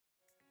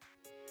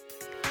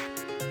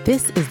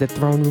This is the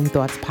Throne Room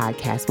Thoughts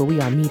podcast, where we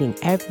are meeting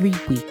every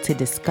week to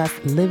discuss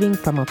living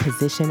from a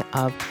position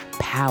of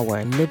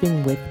power,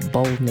 living with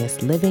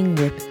boldness, living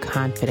with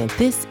confidence.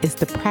 This is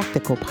the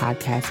practical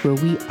podcast where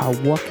we are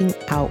walking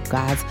out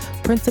God's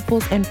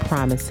principles and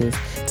promises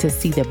to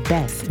see the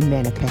best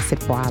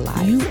manifested for our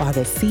lives. You are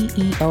the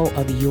CEO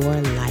of your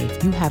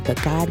life. You have the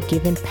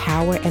God-given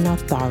power and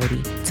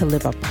authority to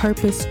live a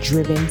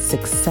purpose-driven,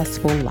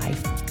 successful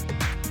life.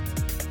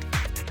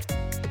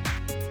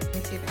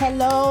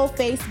 Hello,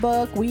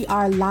 Facebook. We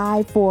are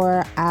live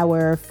for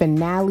our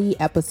finale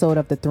episode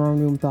of the Throne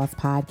Room Thoughts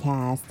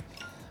podcast.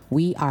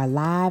 We are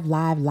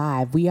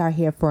live. We are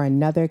here for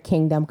another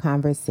kingdom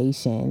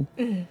conversation.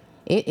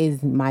 It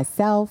is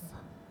myself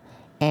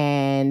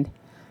and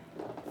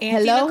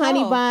hello, Nicole.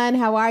 honey bun.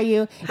 How are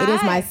you? Hi. It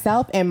is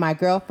myself and my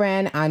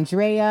girlfriend,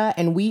 Andrea,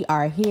 and we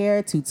are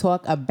here to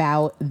talk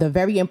about the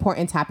very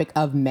important topic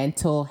of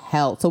mental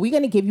health. So we're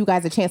going to give you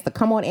guys a chance to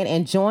come on in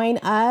and join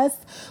us.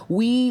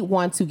 We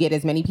want to get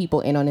as many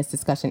people in on this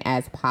discussion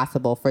as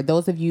possible. For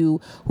those of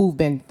you who've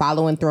been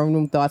following Throne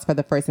Room Thoughts for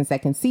the first and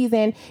second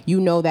season, you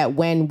know that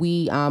when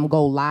we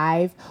go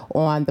live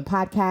on the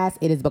podcast,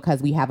 it is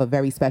because we have a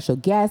very special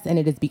guest, and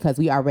it is because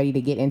we are ready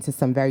to get into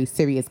some very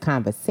serious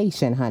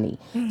conversation, honey.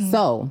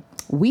 So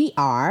we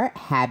are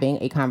having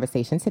a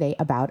conversation today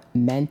about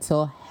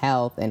mental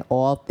health and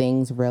all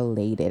things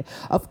related.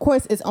 Of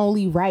course, it's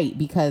only right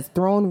because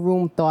Throne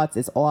Room Thoughts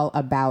is all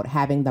about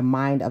having the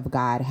mind of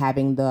God,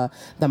 having the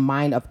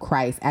mind of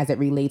Christ as it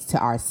relates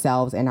to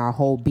ourselves and our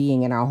whole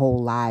being and our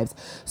whole lives.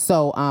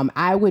 So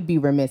I would be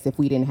remiss if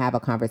we didn't have a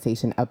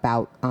conversation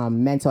about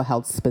mental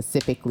health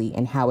specifically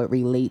and how it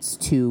relates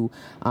to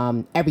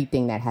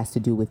everything that has to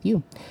do with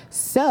you.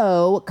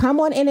 So come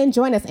on in and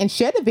join us and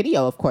share the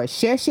video, of course.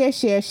 Share.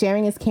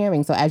 Sharing is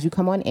caring. So as you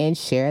come on in,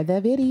 share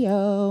the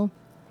video.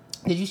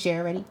 Did you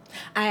share already?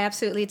 I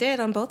absolutely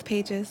did on both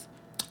pages.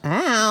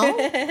 Ow.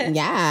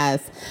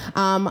 Yes.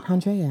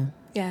 Andrea.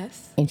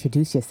 Yes.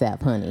 Introduce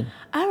yourself, honey.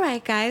 All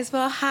right, guys.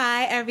 Well,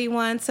 hi,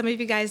 everyone. Some of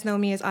you guys know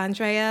me as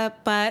Andrea,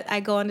 but I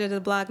go under the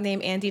blog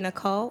name Andy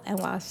Nicole and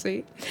Wall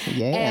Street.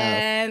 Yes.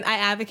 And I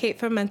advocate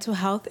for mental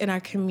health in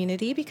our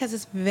community because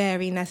it's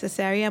very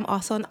necessary. I'm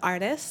also an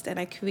artist and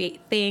I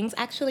create things.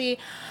 Actually,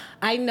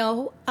 I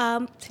know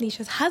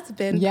Tanisha's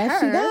husband.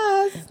 Yes, she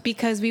does.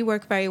 Because we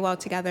work very well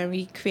together and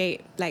we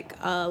create like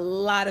a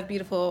lot of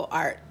beautiful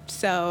art.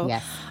 So,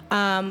 yes.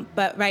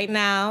 But right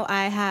now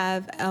I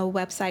have a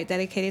website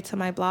dedicated to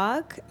my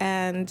blog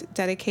and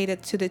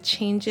dedicated to the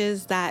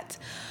changes that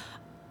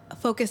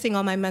focusing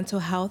on my mental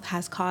health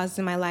has caused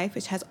in my life,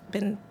 which has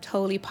been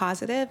totally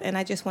positive. And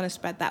I just want to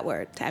spread that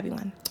word to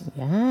everyone.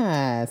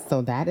 Yeah.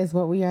 So that is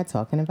what we are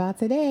talking about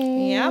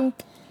today.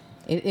 Yep.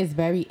 It is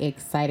very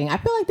exciting. I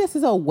feel like this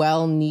is a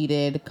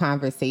well-needed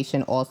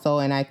conversation also.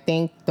 And I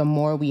think the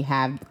more we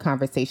have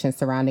conversations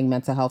surrounding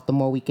mental health, the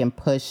more we can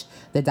push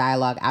the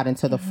dialogue out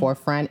into the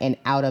forefront and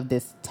out of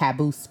this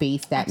taboo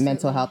space that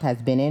mental health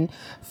has been in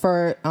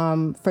for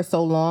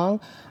so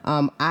long.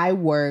 I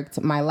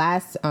worked, my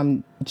last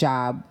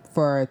job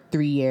for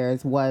 3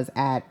 years was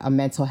at a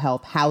mental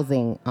health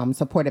housing,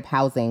 supportive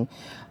housing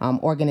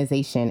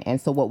organization. And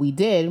so what we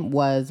did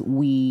was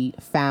we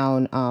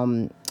found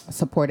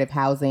supportive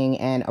housing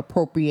and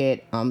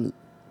appropriate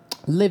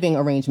living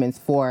arrangements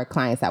for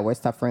clients that were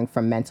suffering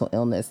from mental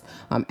illness,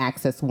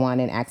 Access 1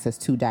 and Access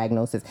 2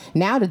 diagnosis.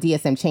 Now the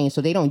DSM changed,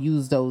 so they don't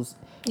use those.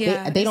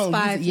 Yeah, they don't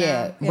use,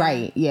 yeah,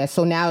 right. Yeah.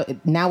 So now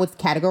it's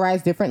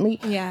categorized differently.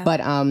 Yeah.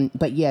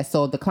 But yeah,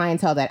 so the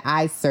clientele that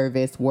I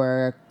serviced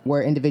were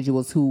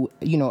individuals who,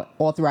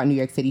 all throughout New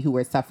York City who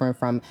were suffering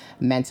from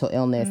mental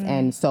illness.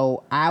 And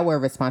so our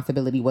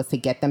responsibility was to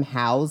get them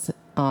housed,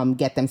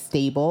 get them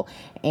stable,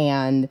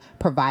 and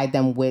provide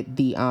them with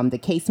the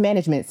case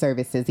management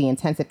services, the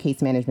intensive case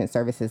management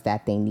services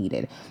that they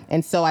needed.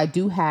 And so I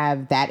do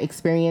have that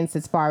experience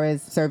as far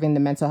as serving the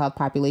mental health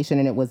population,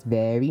 and it was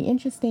very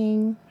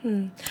interesting.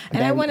 And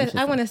I want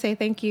to say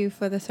thank you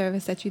for the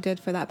service that you did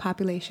for that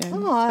population.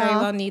 Aww. It's very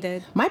well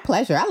needed. My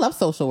pleasure. I love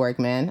social work,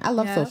 man. I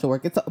love social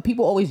work.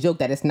 People always joke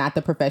that it's not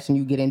the profession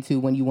you get into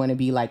when you want to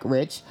be like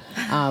rich.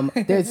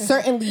 There's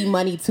certainly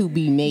money to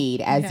be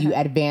made as you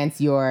advance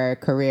your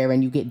career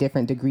and you get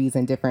different degrees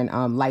and different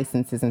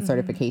licenses and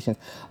certifications.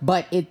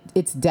 But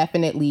it's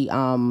definitely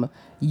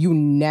you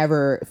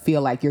never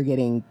feel like you're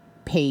getting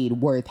paid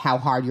worth how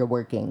hard you're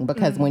working,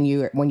 because when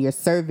you're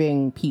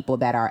serving people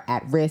that are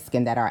at risk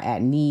and that are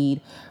at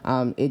need,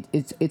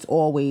 it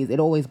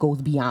always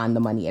goes beyond the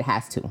money. It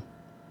has to.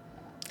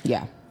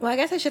 Yeah. Well, I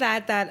guess I should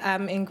add that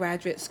I'm in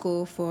graduate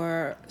school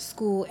for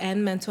school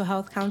and mental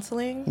health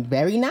counseling.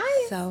 Very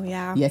nice. So,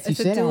 yeah. Yes, you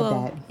should add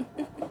that.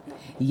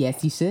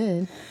 Yes, you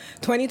should.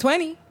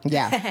 2020.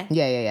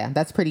 Yeah.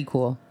 That's pretty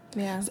cool.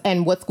 Yeah.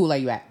 And what school are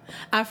you at?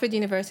 Alfred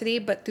University,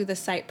 but through the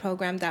SITE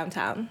program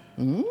downtown.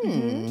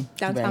 Downtown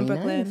Very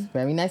Brooklyn. Nice.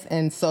 Very nice.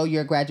 And so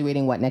you're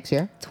graduating what next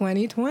year?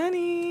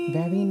 2020.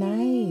 Very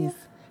nice.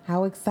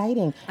 How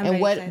exciting. I'm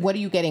and what excited. are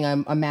you getting?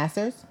 A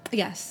master's?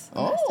 Yes.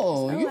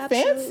 Oh, you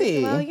absolutely.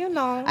 fancy. Well, you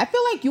know. I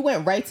feel like you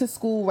went right to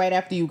school right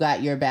after you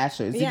got your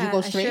bachelor's. Did you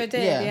go straight? I sure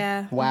did.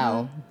 Yeah.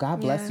 Wow. God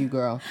bless Yeah. you,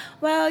 girl.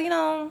 Well, you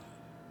know,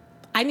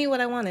 I knew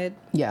what I wanted.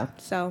 Yeah.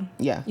 So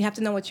yeah, you have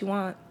to know what you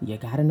want. You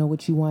gotta know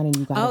what you want, and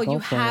you gotta go for it. Oh, you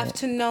have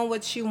to know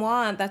what you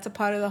want. That's a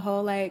part of the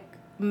whole like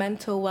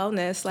mental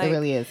wellness. Like, it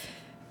really is.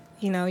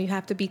 You know, you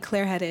have to be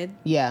clear-headed.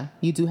 Yeah,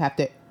 you do have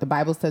to. The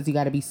Bible says you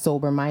got to be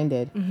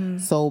sober-minded.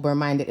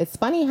 Sober-minded. It's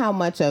funny how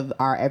much of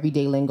our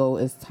everyday lingo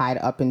is tied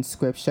up in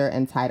scripture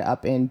and tied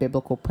up in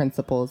biblical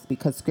principles,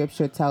 because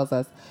scripture tells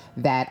us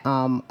that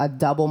a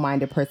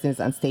double-minded person is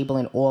unstable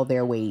in all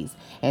their ways.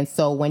 And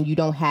so when you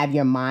don't have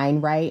your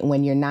mind right,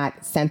 when you're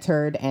not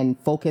centered and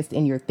focused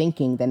in your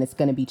thinking, then it's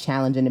going to be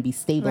challenging to be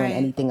stable in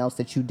anything else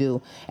that you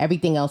do.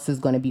 Everything else is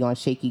going to be on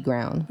shaky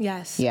ground.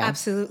 Yes, Yeah.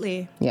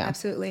 absolutely. Yeah.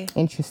 Absolutely.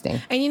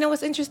 Interesting. And you know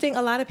what's interesting?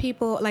 A lot of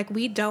people, like,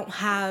 we don't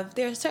have,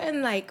 there are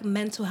certain, like,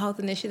 mental health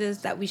initiatives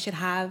that we should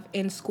have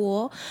in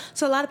school.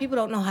 So a lot of people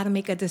don't know how to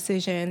make a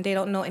decision. They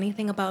don't know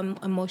anything about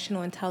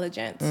emotional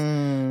intelligence.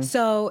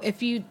 So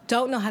if you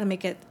don't know how to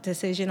make a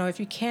decision, or if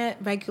you can't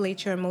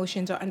regulate your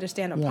emotions or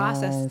understand or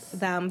process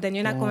them, then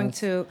you're not going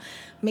to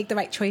make the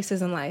right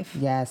choices in life.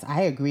 Yes,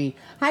 I agree.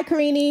 Hi,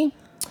 Karini.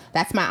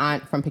 That's my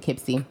aunt from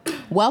Poughkeepsie.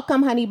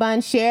 Welcome, honey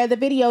bun. Share the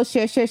video.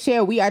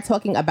 Share. We are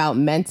talking about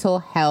mental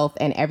health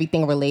and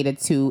everything related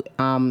to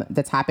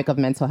the topic of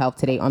mental health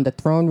today on the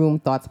Throne Room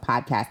Thoughts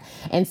podcast.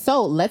 And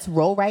so let's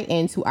roll right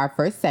into our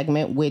first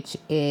segment, which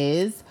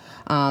is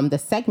the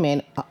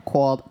segment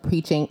called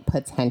Preaching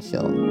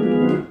Potential.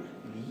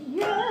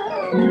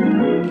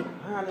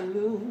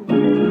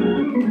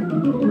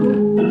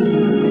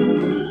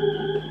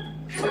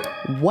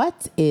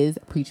 What is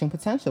preaching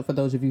potential? For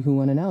those of you who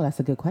want to know, that's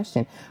a good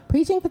question.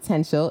 Preaching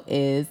potential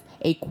is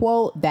a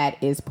quote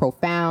that is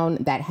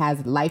profound, that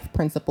has life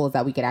principles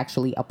that we could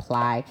actually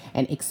apply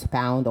and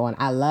expound on.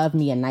 I love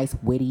me a nice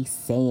witty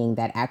saying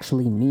that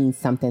actually means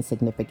something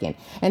significant.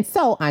 And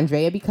so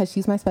Andrea, because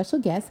she's my special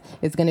guest,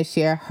 is going to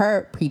share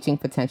her preaching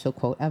potential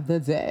quote of the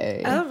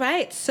day. All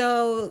right.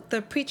 So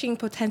the preaching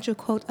potential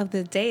quote of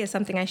the day is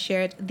something I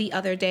shared the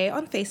other day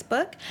on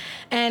Facebook.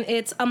 And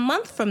it's: a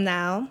month from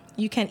now,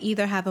 you can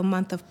either have a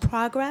month of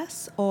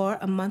progress or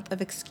a month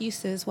of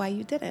excuses why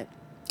you didn't.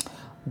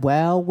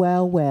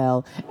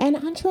 Well. And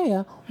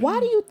Andrea, why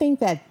do you think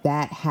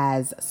that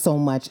has so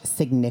much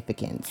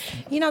significance?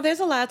 You know, there's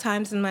a lot of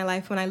times in my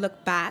life when I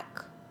look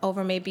back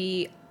over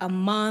maybe a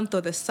month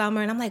or the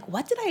summer, and I'm like,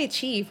 what did I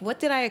achieve? What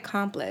did I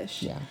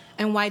accomplish? Yeah.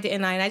 And why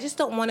didn't I? And I just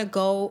don't want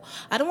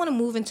to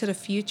move into the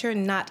future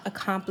not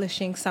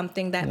accomplishing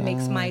something that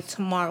makes my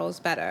tomorrows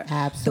better.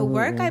 Absolutely. The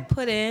work I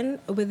put in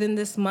within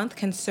this month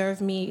can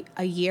serve me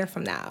a year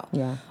from now.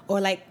 Yeah.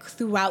 Or like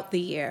throughout the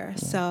year.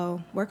 Yeah.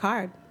 So work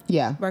hard.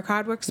 Yeah. Work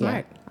hard, work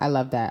smart. Yeah. I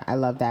love that.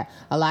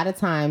 A lot of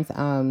times,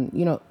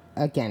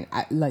 again,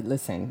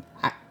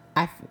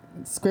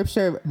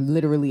 scripture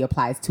literally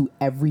applies to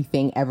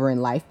everything ever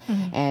in life.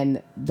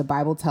 And the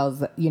Bible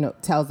tells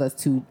us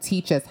to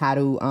teach us how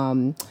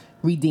to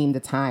redeem the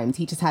time,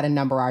 teach us how to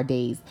number our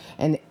days.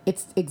 And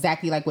it's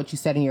exactly like what you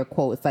said in your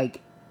quote. It's like,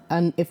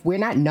 if we're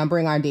not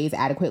numbering our days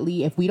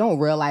adequately, if we don't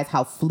realize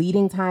how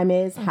fleeting time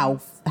is, how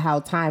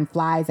time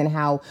flies and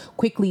how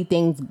quickly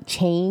things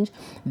change,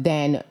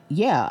 then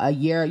a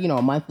year,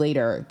 a month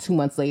later, 2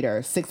 months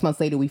later, 6 months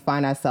later, we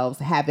find ourselves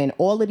having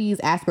all of these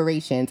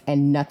aspirations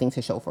and nothing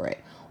to show for it.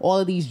 All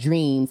of these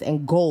dreams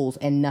and goals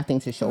and nothing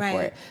to show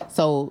for it.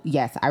 So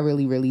yes, I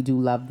really, really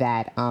do love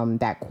that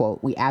that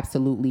quote. We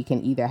absolutely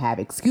can either have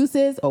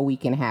excuses or we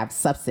can have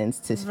substance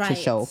to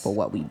show for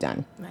what we've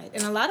done. Right.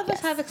 And a lot of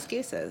us have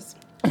excuses.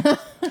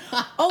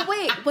 Oh,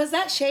 wait, was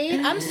that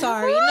shade? I'm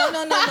sorry.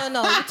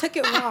 No. You took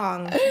it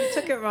wrong.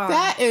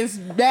 That is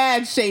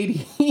bad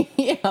shady.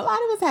 A lot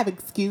of us have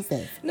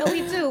excuses. No,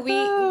 we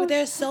do.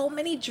 There's so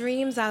many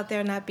dreams out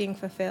there not being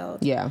fulfilled.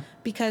 Yeah.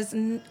 Because,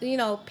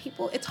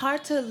 people, it's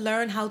hard to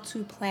learn how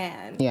to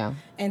plan. Yeah.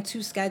 And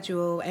to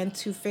schedule and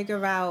to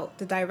figure out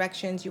the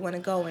directions you want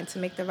to go in to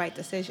make the right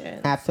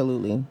decision.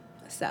 Absolutely.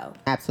 So.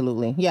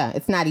 Absolutely. Yeah,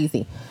 it's not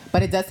easy.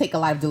 But it does take a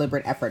lot of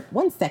deliberate effort.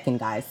 1 second,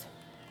 guys.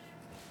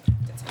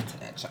 Get to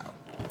that, child.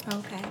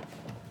 Okay.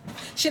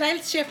 Should I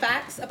share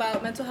facts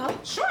about mental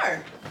health?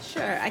 Sure.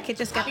 I could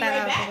just get that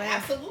out of the way.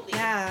 Absolutely.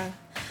 Yeah.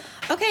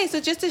 Okay,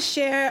 so just to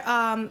share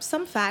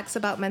some facts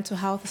about mental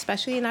health,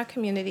 especially in our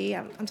community.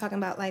 I'm talking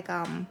about like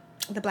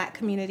the Black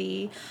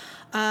community.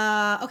 So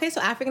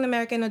African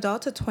American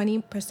adults are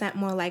 20%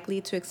 more likely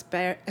to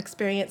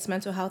experience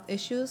mental health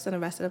issues than the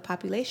rest of the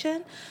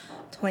population.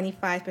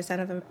 25%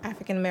 of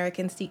African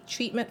Americans seek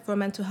treatment for a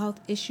mental health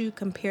issue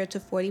compared to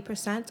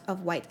 40%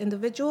 of white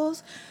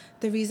individuals.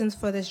 The reasons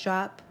for this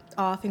drop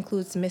off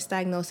includes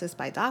misdiagnosis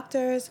by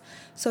doctors,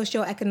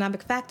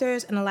 socioeconomic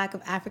factors, and a lack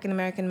of African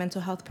American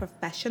mental health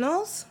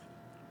professionals.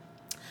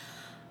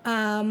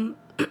 Adult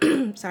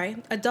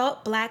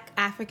Black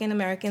African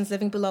Americans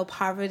living below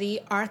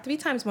poverty are 3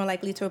 times more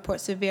likely to report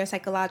severe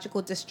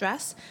psychological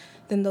distress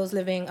than those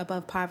living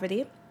above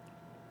poverty.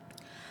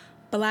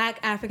 Black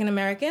African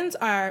Americans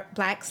are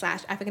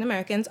Black/African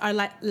Americans are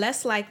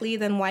less likely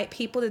than white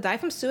people to die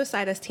from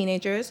suicide as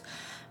teenagers.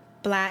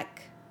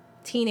 Black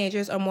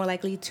teenagers are more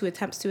likely to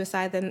attempt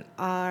suicide than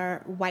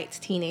are white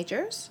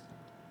teenagers.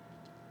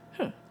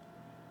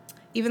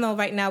 Even though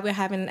right now we're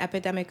having an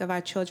epidemic of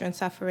our children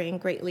suffering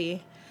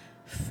greatly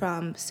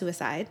from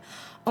suicide.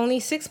 Only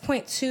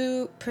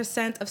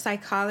 6.2% of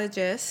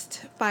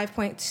psychologists,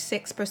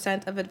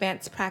 5.6% of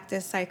advanced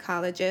practice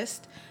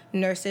psychologists,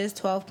 nurses,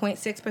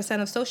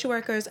 12.6% of social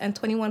workers, and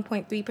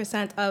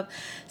 21.3% of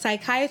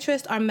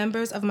psychiatrists are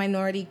members of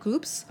minority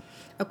groups,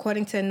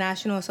 according to the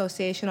National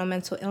Association on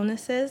Mental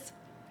Illnesses.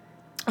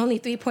 Only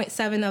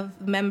 3.7 of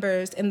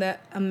members in the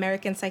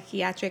American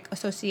Psychiatric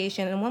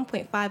Association and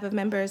 1.5 of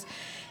members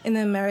in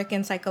the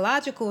American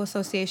Psychological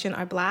Association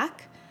are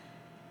Black.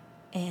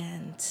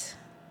 And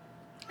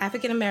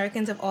African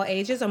Americans of all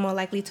ages are more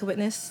likely to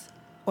witness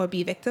or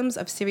be victims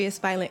of serious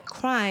violent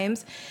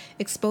crimes.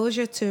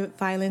 Exposure to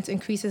violence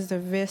increases the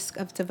risk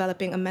of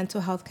developing a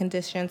mental health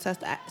condition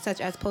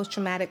such as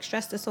post-traumatic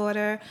stress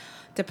disorder,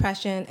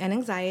 depression, and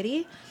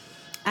anxiety.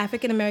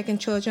 African American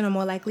children are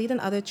more likely than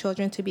other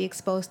children to be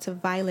exposed to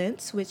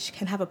violence, which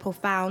can have a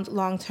profound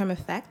long-term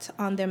effect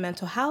on their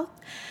mental health.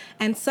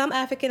 And some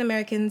African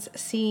Americans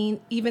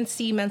even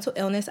see mental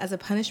illness as a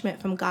punishment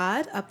from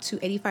God. Up to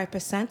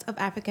 85% of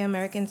African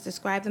Americans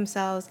describe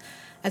themselves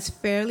as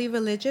fairly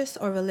religious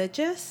or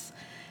religious,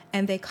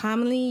 and they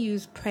commonly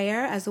use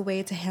prayer as a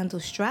way to handle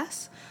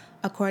stress,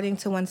 according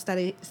to one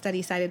study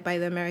cited by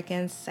the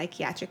American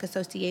Psychiatric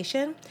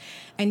Association.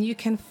 And you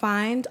can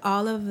find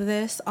all of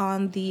this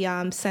on the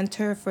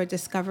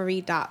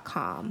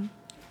centerfordiscovery.com.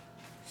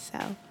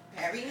 So,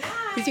 very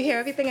nice. Did you hear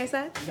everything I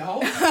said?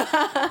 No.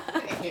 I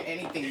didn't hear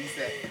anything you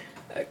said.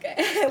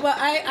 Okay. Well,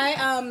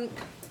 I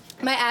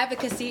my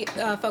advocacy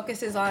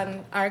focuses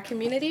on our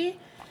community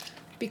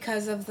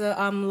because of the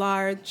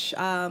large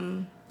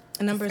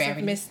numbers of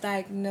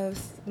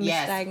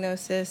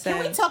misdiagnosis. Can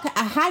we talk?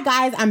 Hi,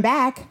 guys. I'm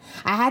back.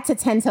 I had to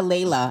tend to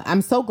Layla.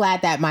 I'm so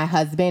glad that my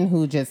husband,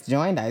 who just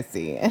joined, I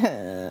see.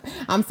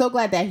 I'm so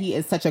glad that he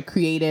is such a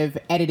creative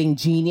editing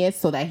genius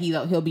so that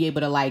he'll be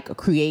able to like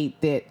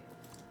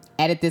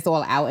edit this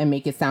all out and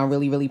make it sound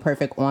really, really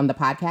perfect on the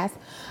podcast.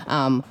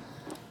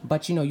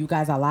 But you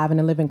guys are live in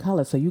the living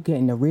color, so you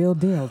getting the real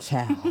deal,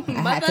 child. I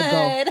had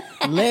to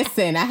go.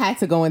 Listen, I had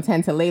to go and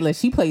tend to Layla.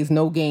 She plays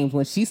no games.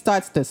 When she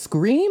starts to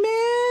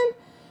screaming,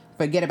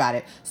 forget about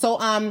it. So,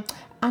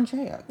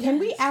 Andrea, can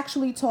we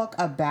actually talk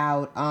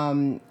about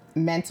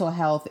mental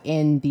health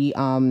in the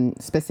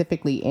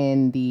specifically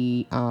in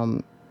the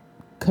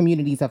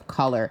communities of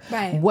color?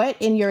 Right. What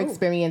in your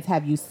experience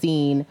have you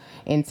seen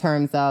in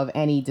terms of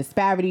any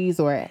disparities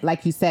or,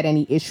 like you said,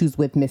 any issues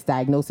with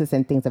misdiagnosis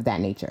and things of that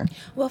nature?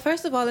 Well,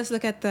 first of all, let's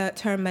look at the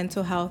term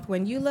mental health.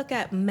 When you look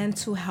at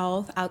mental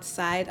health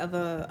outside of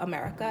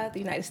America, the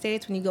United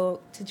States, when you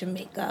go to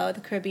Jamaica or the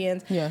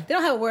Caribbean, they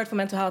don't have a word for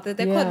mental health. They're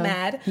called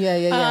mad.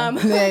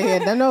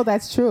 No,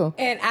 that's true.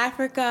 In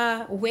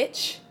Africa,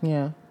 witch.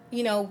 Yeah.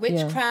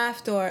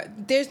 Witchcraft, or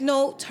there's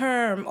no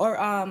term, or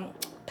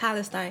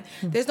Palestine,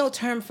 there's no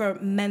term for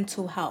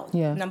mental health,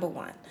 number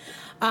one.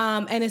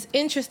 And it's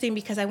interesting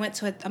because I went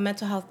to a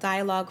mental health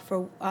dialogue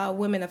for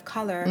women of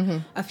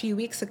color a few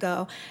weeks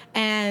ago,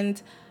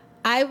 and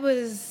I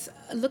was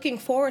looking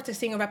forward to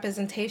seeing a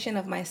representation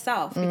of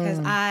myself because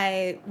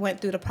I went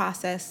through the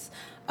process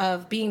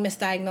of being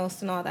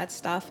misdiagnosed and all that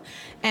stuff.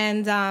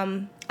 And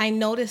I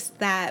noticed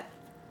that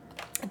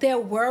there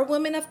were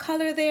women of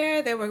color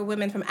there. There were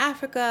women from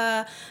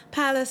Africa,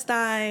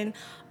 Palestine,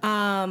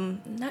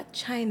 not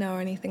China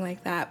or anything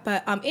like that,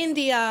 but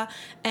India,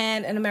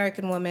 and an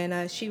American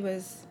woman. She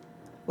was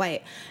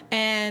white.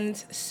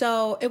 And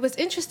so it was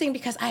interesting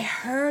because I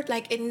heard,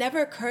 it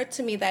never occurred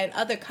to me that in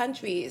other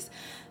countries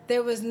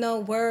there was no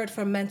word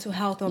for mental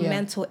health or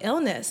mental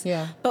illness.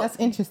 Yeah, but that's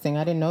interesting.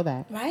 I didn't know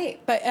that.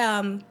 Right.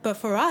 But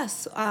for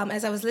us,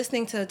 as I was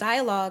listening to the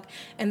dialogue,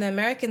 and the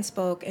American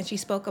spoke, and she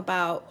spoke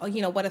about,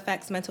 what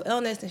affects mental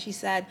illness, and she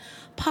said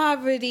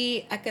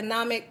poverty,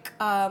 economic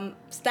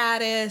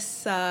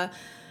status,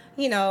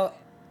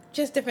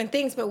 just different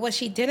things. But what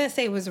she didn't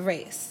say was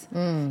race.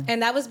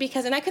 And that was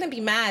because, and I couldn't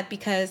be mad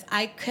because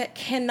I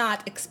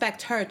cannot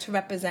expect her to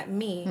represent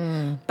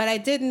me. But I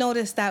did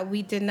notice that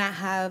we did not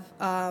have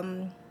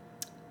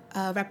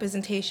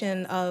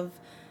representation of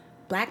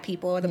Black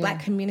people or the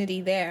Black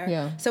community there.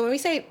 Yeah. So when we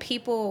say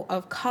people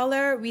of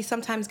color, we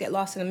sometimes get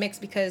lost in the mix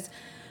because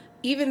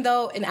even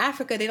though in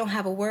Africa they don't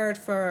have a word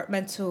for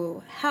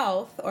mental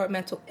health or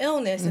mental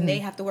illness and they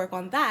have to work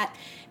on that,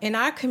 in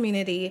our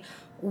community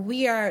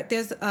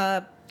there's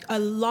a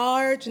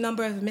large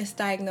number of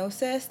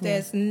misdiagnoses.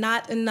 There's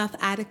not enough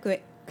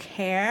adequate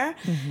care,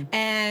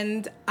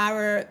 and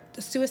our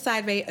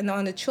suicide rate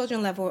on the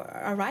children level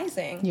are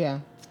rising. Yeah.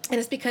 And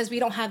it's because we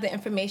don't have the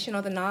information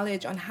or the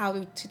knowledge on how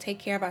to take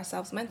care of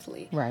ourselves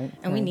mentally. Right.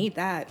 And we need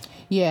that.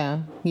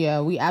 Yeah,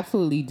 we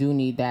absolutely do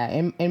need that.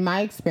 In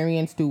my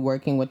experience through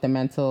working with the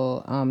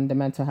mental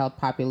health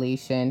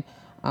population,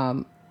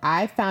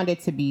 I found it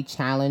to be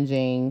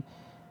challenging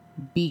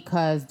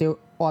because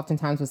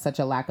oftentimes with such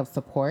a lack of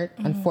support.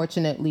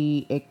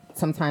 Unfortunately,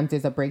 sometimes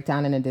there's a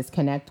breakdown and a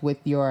disconnect with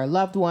your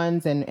loved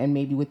ones and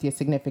maybe with your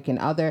significant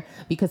other,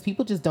 because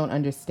people just don't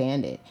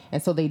understand it.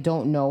 And so they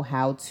don't know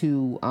how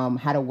to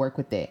work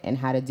with it and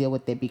how to deal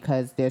with it,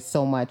 because there's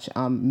so much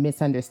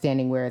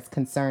misunderstanding where it's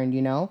concerned,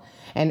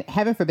 and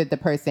heaven forbid the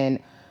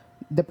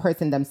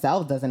person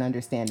themselves doesn't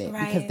understand it,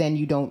 because then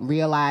you don't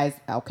realize,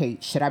 okay,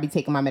 should I be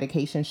taking my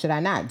medication? Should I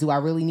not? Do I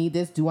really need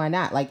this? Do I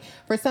not? Like,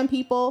 for some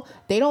people,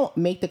 they don't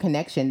make the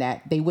connection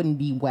that they wouldn't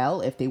be well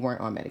if they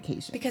weren't on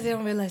medication. Because they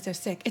don't realize they're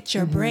sick. It's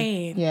your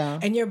brain. Yeah.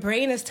 And your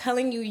brain is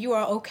telling you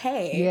are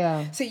okay.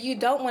 Yeah. So you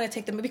don't want to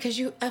take them, because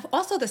you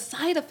also the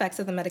side effects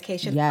of the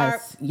medication are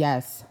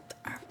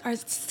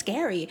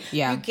scary.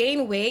 Yeah. You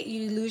gain weight,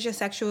 you lose your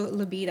sexual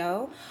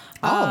libido.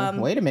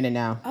 Wait a minute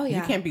now. Oh,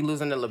 yeah. You can't be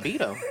losing the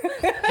libido.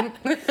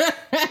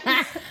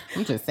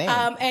 I'm just saying.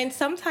 And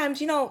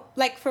sometimes,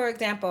 like, for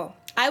example,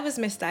 I was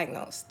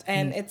misdiagnosed,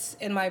 and it's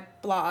in my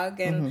blog,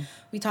 and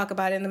we talk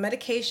about it in the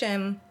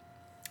medication,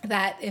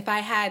 that if I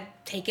had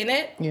taken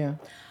it,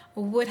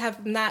 would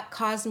have not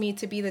caused me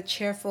to be the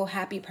cheerful,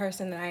 happy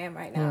person that I am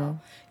right now.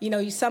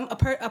 A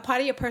part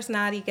of your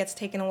personality gets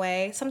taken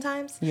away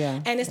sometimes. Yeah.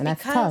 And it's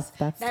because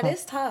that's tough. That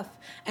is tough.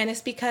 And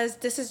it's because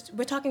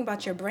we're talking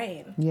about your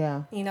brain.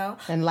 Yeah.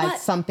 And but,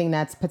 something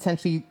that's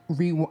potentially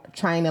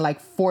trying to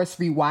force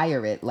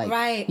rewire it.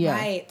 Right.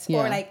 Yeah.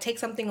 Or take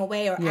something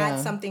away or add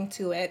something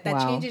to it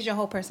that changes your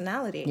whole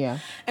personality. Yeah.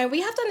 And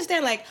we have to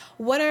understand,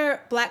 what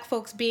are Black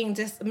folks being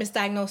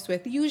misdiagnosed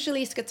with?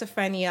 Usually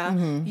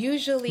schizophrenia,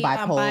 usually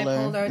bipolar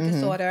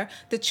disorder.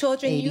 The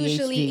children ADHD.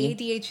 usually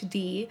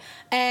ADHD.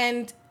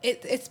 And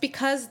it's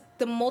because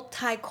the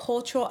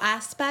multicultural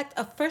aspect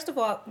of, first of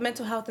all,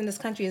 mental health in this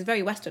country is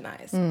very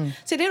westernized.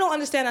 So they don't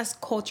understand our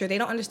culture. They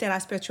don't understand our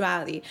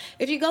spirituality.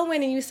 If you go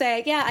in and you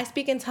say, yeah, I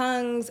speak in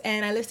tongues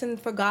and I listen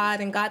for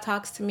God and God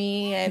talks to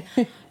me and,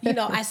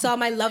 I saw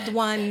my loved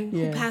one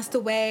who passed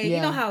away. Yeah.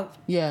 You know how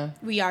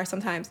we are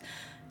sometimes.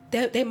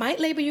 They might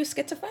label you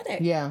schizophrenic.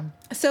 Yeah.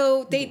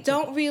 So they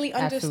don't really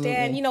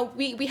understand.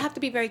 Absolutely. We have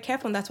to be very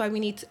careful, and that's why we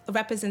need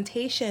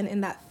representation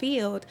in that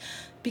field,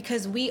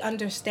 because we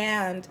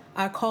understand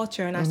our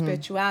culture and our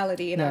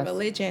spirituality and our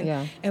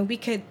religion, and we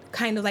could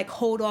kind of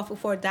hold off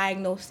before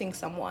diagnosing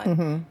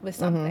someone with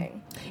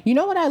something. You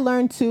know what I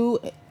learned too?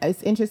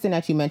 It's interesting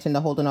that you mentioned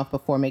the holding off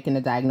before making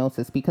the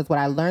diagnosis, because what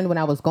I learned when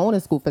I was going to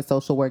school for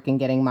social work and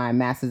getting my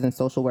master's in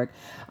social work,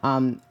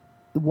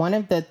 one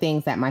of the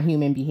things that my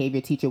human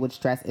behavior teacher would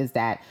stress is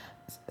that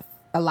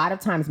a lot of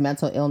times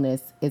mental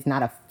illness is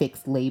not a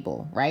fixed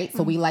label, right?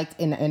 So we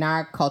in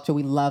our culture,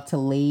 we love to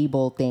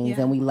label things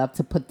and we love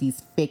to put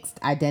these fixed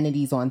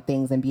identities on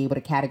things and be able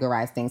to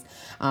categorize things.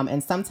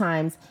 And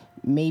sometimes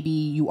maybe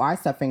you are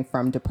suffering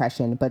from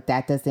depression, but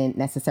that doesn't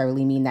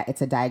necessarily mean that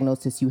it's a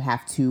diagnosis you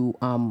have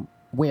to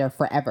wear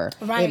forever.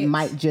 Right. It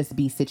might just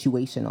be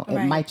situational.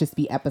 It might just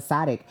be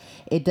episodic.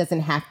 It doesn't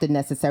have to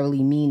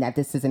necessarily mean that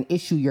this is an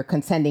issue you're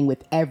contending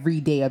with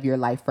every day of your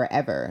life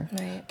forever.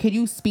 Right. Could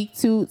you speak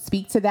to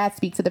that?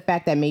 Speak to the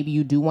fact that maybe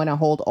you do want to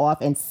hold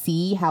off and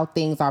see how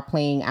things are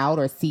playing out,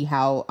 or see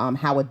how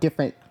a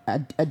different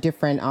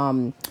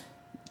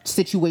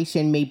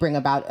situation may bring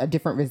about a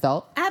different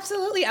result?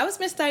 Absolutely. I was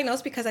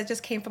misdiagnosed because I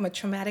just came from a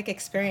traumatic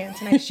experience,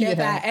 and I shared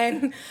that.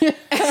 And,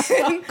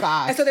 oh,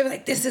 gosh. And so they were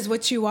like, this is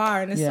what you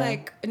are. And it's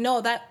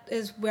no, that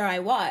is where I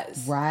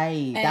was.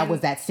 Right. And that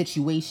was that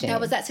situation. That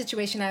was that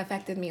situation that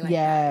affected me like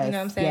yes, that. You know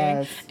what I'm saying?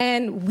 Yes.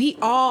 And we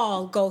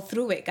all go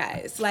through it,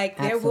 guys.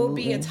 There will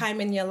be a Absolutely.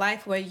 time in your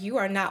life where you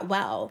are not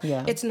well.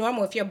 Yeah. It's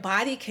normal. If your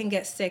body can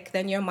get sick,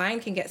 then your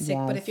mind can get sick.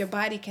 Yes. But if your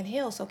body can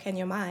heal, so can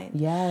your mind.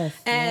 Yes.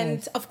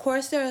 And of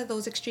course, there are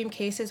those extreme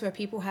cases where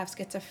people have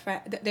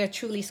they're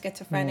truly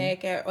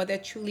schizophrenic or they're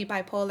truly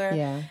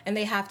bipolar, and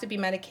they have to be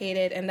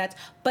medicated,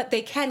 but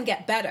they can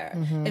get better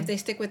if they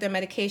stick with their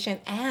medication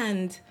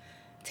and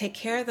take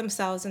care of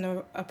themselves in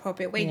an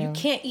appropriate way. You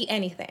can't eat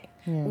anything.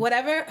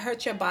 Whatever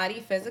hurts your body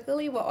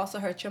physically will also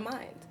hurt your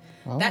mind.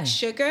 Oh. That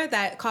sugar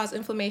that causes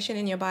inflammation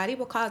in your body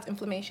will cause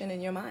inflammation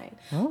in your mind.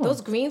 Oh. Those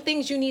green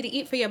things you need to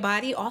eat for your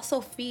body also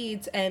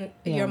feeds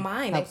your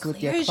mind. Helps it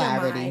clears your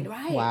mind.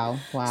 Right. Wow.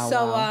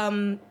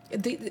 So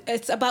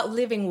it's about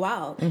living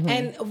well.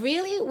 And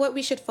really what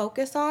we should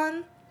focus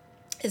on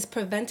is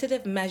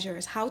preventative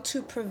measures, how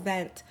to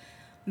prevent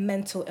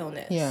mental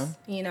illness.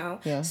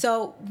 Yeah.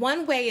 So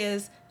one way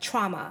is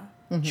trauma.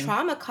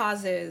 Trauma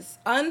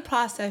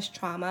unprocessed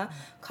trauma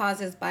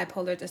causes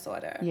bipolar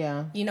disorder.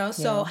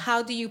 So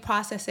how do you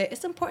process it?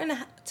 It's important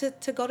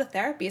to go to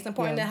therapy. It's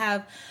important to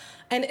have,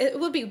 and it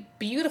would be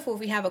beautiful if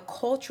we have a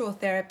cultural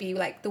therapy.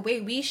 Like the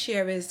way we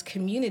share is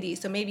community.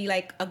 So maybe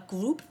like a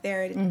group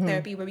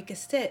therapy where we could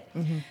sit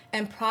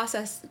and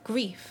process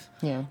grief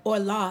or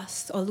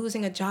loss or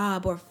losing a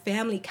job or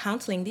family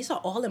counseling. These are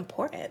all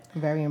important.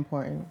 Very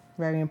important.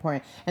 Very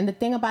important. And the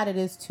thing about it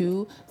is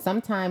too,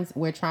 sometimes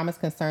where trauma is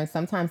concerned,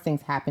 sometimes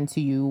things happen to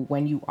you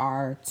when you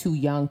are too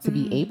young to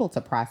be able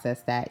to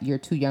process that. You're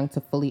too young to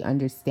fully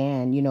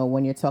understand.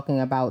 When you're talking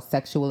about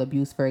sexual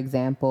abuse, for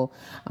example,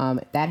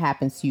 that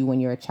happens to you when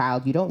you're a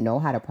child, you don't know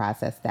how to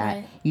process that.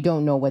 Right. You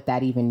don't know what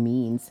that even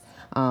means.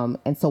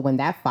 And so when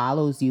that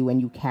follows you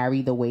and you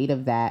carry the weight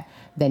of that,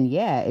 then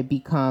yeah, it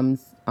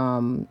becomes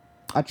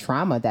a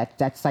trauma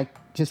that's like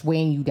just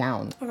weighing you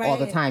down all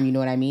the Right. time. You know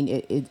what I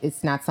mean?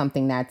 It's not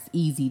something that's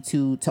easy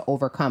to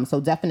overcome. So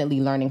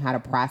definitely learning how to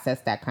process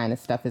that kind of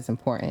stuff is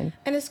important.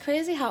 And it's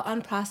crazy how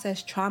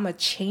unprocessed trauma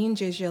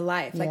changes your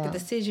life. Like the Yeah.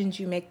 decisions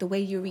you make, the way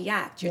you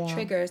react, your Yeah.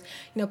 triggers.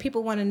 You know,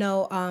 people want to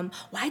know,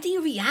 why do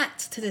you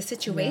react to the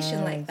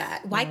situation like Yes,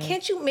 that? Why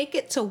can't you make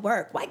it to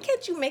work? Why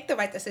can't you make the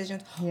right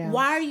decisions? Yeah.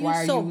 Why are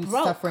you so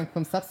broke? Suffering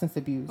from substance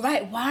abuse?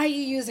 Right. Why are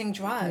you using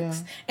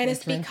drugs? Yeah. And Or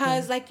it's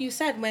because, like you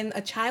said, when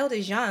a child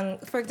is young,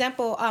 for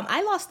example,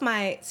 I lost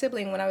my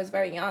sibling when I was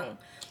very young.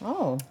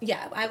 Oh.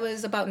 Yeah, I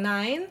was about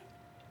 9.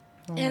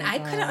 And I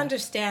couldn't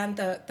understand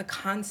the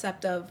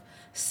concept of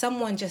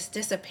someone just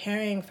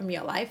disappearing from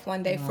your life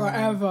one day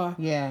forever.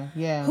 Yeah,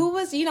 yeah. Who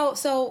was,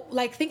 so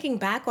like thinking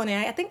back on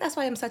it, I think that's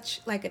why I'm such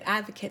like an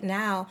advocate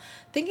now,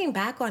 thinking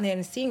back on it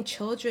and seeing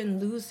children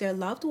lose their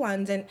loved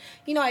ones. And,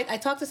 I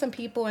talk to some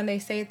people and they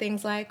say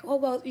things like, oh,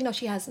 well,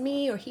 she has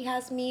me or he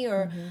has me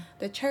or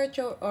the church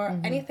or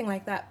anything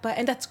like that.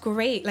 And that's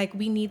great. Like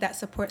we need that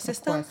support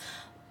system.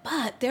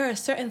 But there are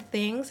certain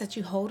things that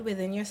you hold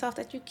within yourself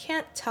that you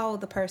can't tell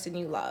the person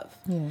you love.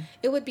 Yeah.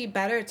 It would be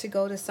better to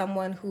go to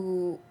someone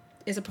who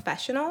is a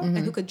professional and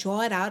who could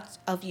draw it out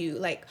of you,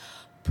 like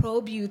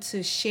probe you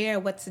to share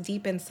what's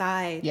deep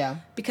inside. Yeah.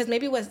 Because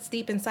maybe what's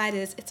deep inside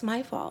is, it's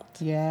my fault.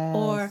 Yes.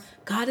 Or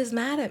God is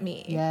mad at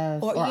me.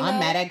 Yes. Or I'm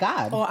mad at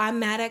God. Or I'm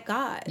mad at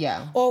God.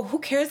 Yeah. Or who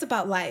cares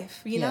about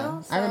life, you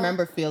know? So, I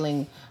remember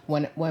feeling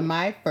when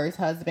my first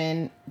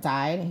husband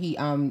died, he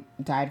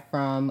died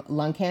from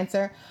lung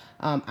cancer.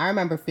 I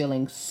remember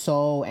feeling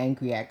so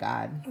angry at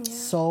God,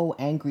 so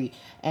angry.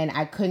 And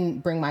I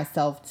couldn't bring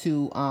myself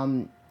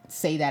to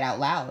say that out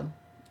loud.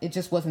 It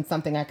just wasn't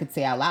something I could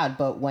say out loud.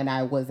 But when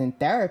I was in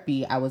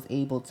therapy, I was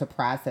able to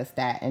process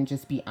that and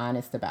just be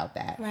honest about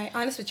that. Right.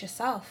 Honest with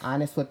yourself.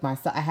 Honest with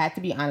myself. I had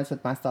to be honest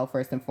with myself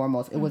first and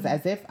foremost. It was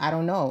as if, I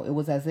don't know, it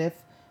was as if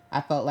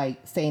I felt like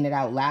saying it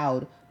out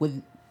loud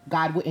with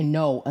God wouldn't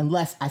know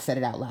unless I said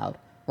it out loud.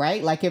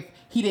 Right? Like if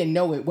he didn't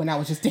know it when I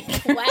was just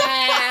thinking.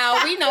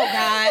 Wow, we know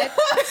God.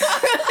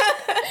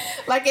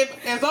 Like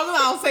as long as I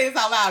don't say this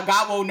out loud,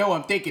 God won't know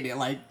I'm thinking it.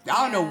 Like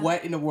I don't know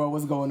what in the world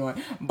was going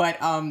on. But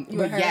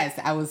yes,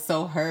 I was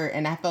so hurt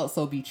and I felt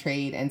so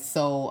betrayed and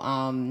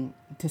so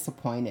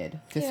disappointed.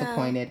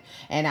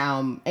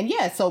 And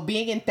yeah, so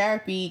being in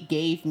therapy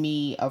gave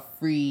me a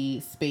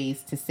free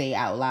space to say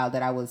out loud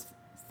that I was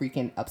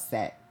freaking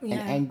upset and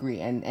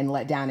angry and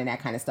let down and that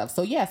kind of stuff.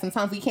 So yeah,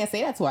 sometimes we can't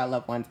say that to our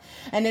loved ones.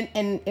 And then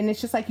and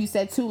it's just like you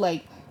said too,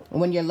 like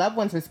when your loved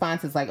one's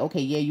response is like,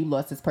 okay, yeah, you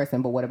lost this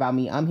person, but what about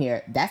me? I'm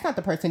here. That's not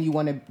the person you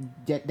want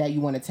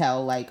to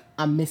tell, like,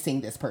 I'm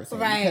missing this person.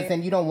 Right. Because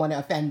then you don't want to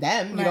offend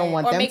them. Right. You don't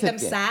want or them make to them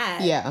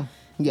sad. Yeah.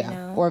 Yeah. You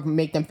know? Or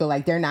make them feel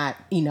like they're not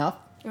enough.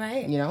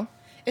 Right. You know?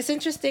 It's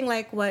interesting,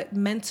 like, what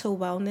mental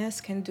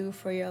wellness can do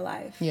for your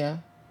life. Yeah.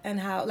 And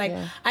how, like,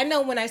 I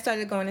know when I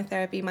started going to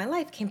therapy, my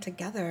life came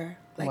together,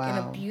 like, in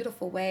a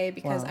beautiful way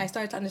because I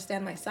started to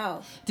understand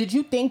myself. Did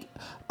you think,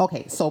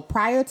 okay, so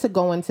prior to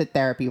going to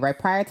therapy, right,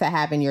 prior to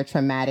having your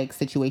traumatic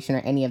situation or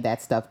any of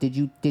that stuff, did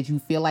you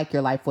feel like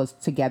your life was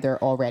together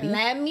already?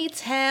 Let me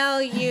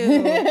tell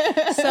you.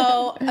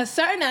 So, a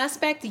certain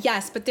aspect,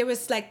 yes, but there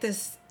was, like,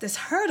 this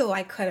hurdle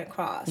I couldn't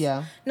cross.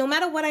 Yeah. No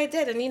matter what I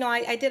did. And,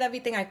 I did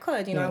everything I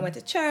could. I went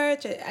to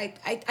church.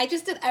 I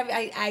just did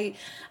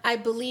I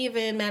believe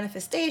in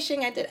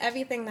manifestation. I did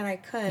everything that I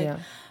could. Yeah.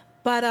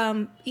 But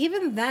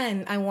even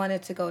then, I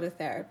wanted to go to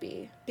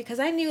therapy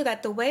because I knew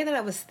that the way that I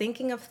was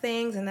thinking of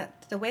things and that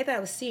the way that I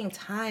was seeing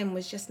time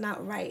was just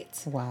not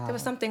right. Wow. There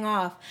was something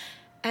off.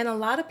 And a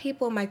lot of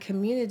people in my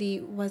community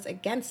was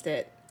against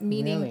it,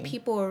 meaning Really?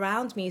 people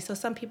around me. So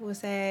some people would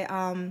say,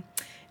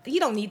 you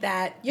don't need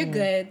that. You're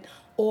good.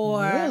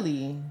 Or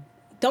Really?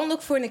 don't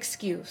look for an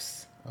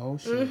excuse. Oh,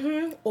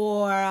 shit.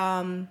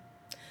 Or,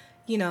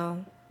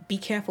 be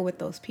careful with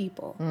those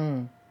people.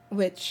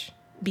 Which,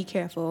 be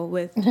careful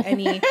with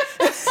any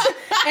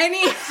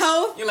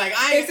health You're like,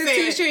 I ain't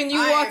institution you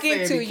walk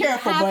into. Be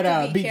careful, you have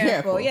but to be be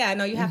careful. Yeah,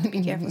 no, you have to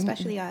be careful,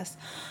 especially us.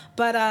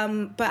 But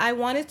I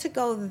wanted to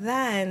go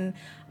then.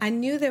 I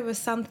knew there was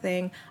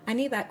something. I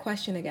need that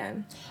question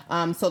again.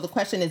 So the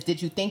question is,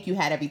 did you think you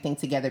had everything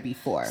together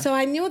before? So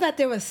I knew that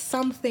there was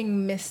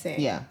something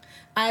missing. Yeah.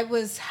 I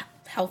was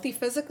healthy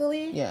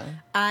physically. Yeah.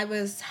 I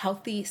was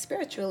healthy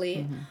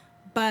spiritually.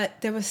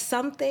 But there was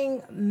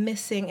something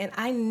missing, and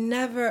I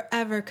never,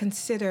 ever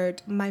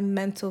considered my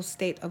mental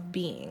state of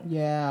being.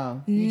 Yeah.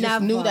 You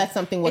just knew that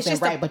something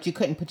wasn't right, but you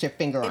couldn't put your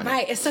finger on it.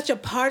 Right. It's such a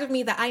part of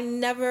me that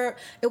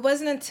it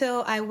wasn't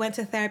until I went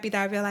to therapy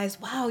that I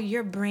realized, wow,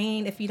 your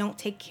brain, if you don't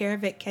take care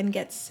of it, can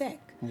get sick.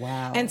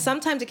 Wow. And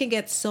sometimes it can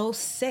get so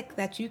sick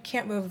that you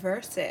can't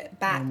reverse it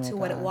back to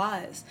what it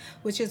was,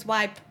 which is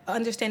why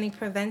understanding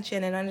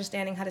prevention and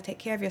understanding how to take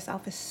care of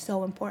yourself is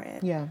so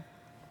important. Yeah.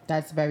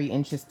 That's very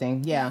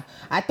interesting. Yeah.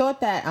 I thought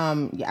that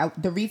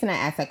the reason I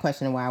asked that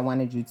question and why I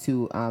wanted you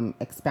to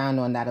expound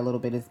on that a little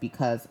bit is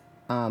because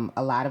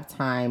a lot of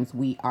times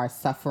we are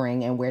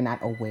suffering and we're not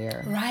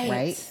aware.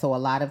 Right. So a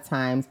lot of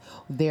times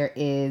there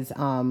is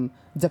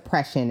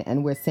depression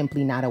and we're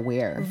simply not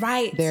aware.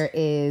 Right. There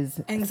is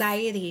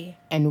anxiety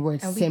and we're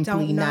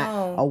simply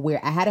not aware.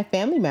 I had a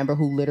family member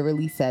who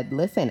literally said,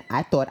 listen,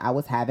 I thought I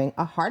was having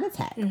a heart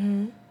attack.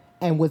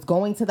 And was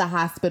going to the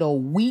hospital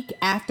week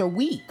after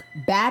week,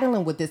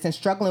 battling with this and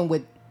struggling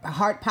with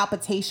heart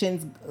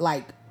palpitations,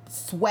 like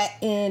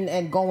sweating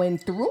and going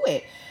through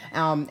it.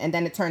 And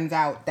then it turns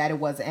out that it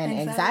was an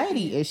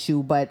anxiety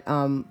issue. But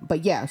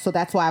yeah, so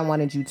that's why I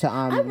wanted you to.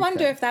 I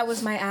wonder if that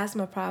was my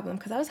asthma problem,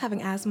 because I was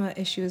having asthma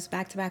issues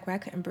back to back where I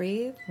couldn't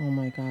breathe. Oh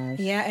my gosh.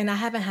 Yeah, and I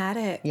haven't had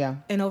it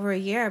in over a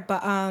year.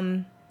 But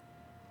in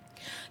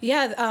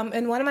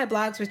one of my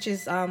blogs, which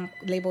is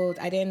labeled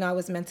 "I Didn't Know I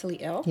Was Mentally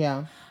Ill."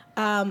 Yeah.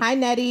 Hi,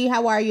 Nettie.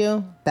 How are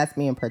you? That's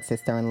me and Pert's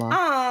sister-in-law.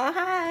 Oh,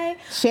 hi.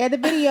 Share the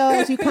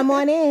videos. You come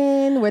on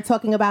in. We're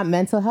talking about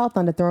mental health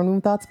on the Throne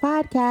Room Thoughts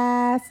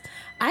podcast.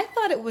 I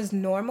thought it was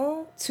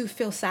normal to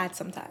feel sad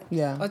sometimes.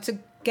 Yeah. Or to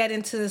get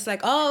into this like,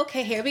 oh,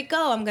 okay, here we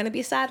go. I'm going to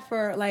be sad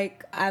for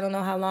like, I don't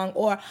know how long.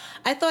 Or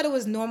I thought it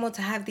was normal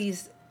to have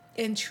these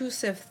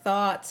intrusive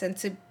thoughts and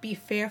to be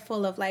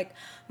fearful of like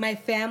my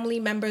family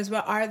members.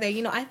 Where are they?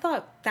 You know, I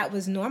thought that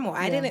was normal.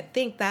 I didn't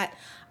think that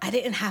I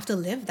didn't have to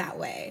live that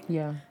way.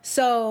 Yeah.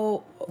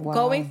 So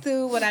going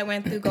through what I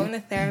went through, going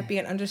to therapy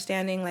and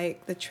understanding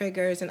like the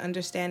triggers and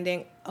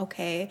understanding,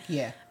 okay,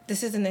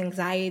 this is an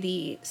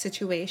anxiety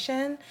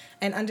situation,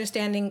 and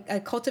understanding,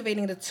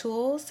 cultivating the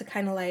tools to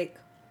kind of like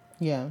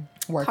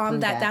calm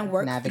that down,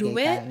 work through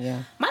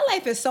it. My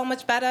life is so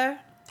much better.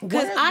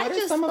 What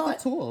are some of the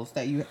tools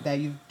that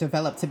you've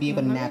developed to be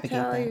able to navigate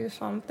that? Let me tell you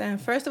something.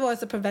 First of all,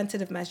 it's a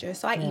preventative measure.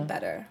 So I eat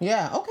better.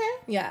 Yeah, okay.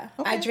 Yeah.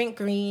 Okay. I drink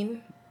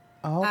green.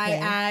 Okay. I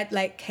add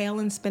like kale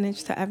and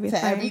spinach to everything.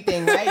 To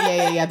everything,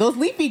 right? Yeah. Those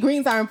leafy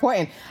greens are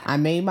important. I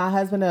made my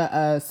husband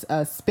a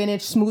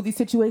spinach smoothie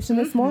situation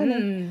this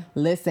morning.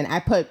 Listen, I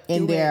put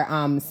in there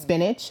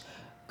spinach,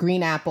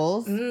 green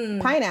apples,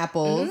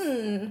 pineapples,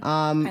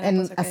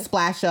 and a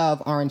splash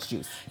of orange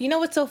juice. You know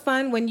what's so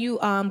fun? When you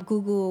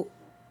Google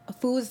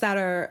foods that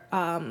are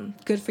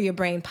good for your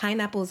brain,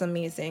 pineapple is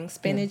amazing,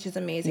 spinach is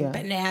amazing,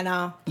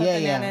 banana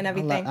and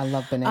everything. I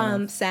love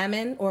banana.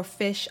 Salmon or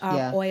fish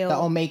oil, the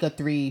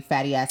omega-3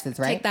 fatty acids,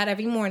 right? Take that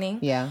every morning.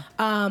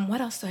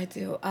 What else do I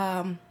do?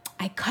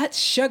 I cut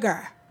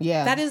sugar.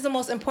 That is the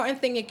most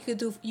important thing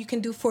you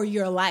can do for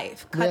your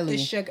life. Cut the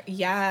sugar.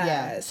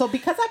 Yes. So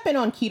because I've been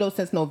on keto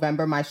since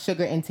November, my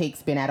sugar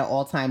intake's been at an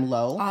all-time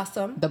low.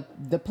 Awesome.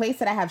 The place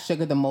that I have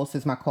sugar the most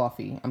is my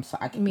coffee. I'm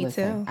sorry. Me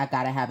too. I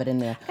gotta have it in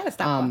there. I gotta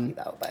stop coffee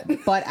though,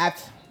 but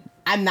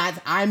I'm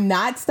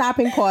not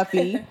stopping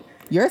coffee.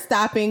 You're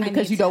stopping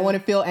because you don't want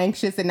to feel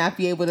anxious and not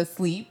be able to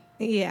sleep.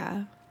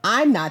 Yeah.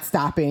 I'm not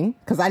stopping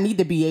because I need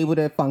to be able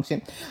to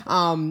function.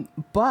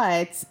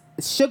 But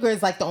sugar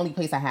is like the only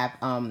place I have.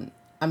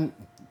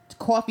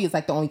 Coffee is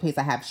like the only place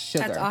I have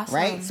sugar. That's awesome.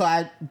 Right? So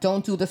I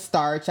don't do the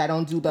starch. I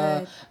don't do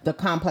the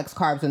complex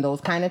carbs and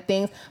those kind of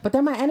things. But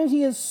then my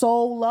energy is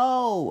so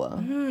low.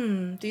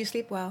 Do you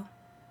sleep well?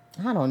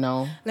 I don't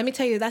know. Let me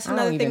tell you, that's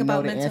another thing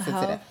about mental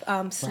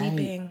health.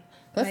 Sleeping. Right.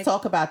 Let's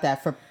talk about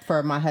that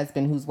for my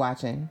husband who's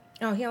watching.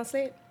 Oh, he don't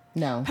sleep?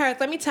 No. Perth,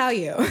 let me tell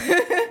you.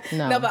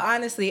 No, but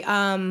honestly,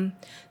 so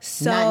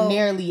not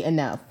nearly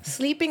enough.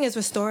 Sleeping is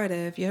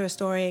restorative. You're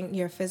restoring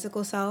your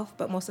physical self,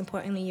 but most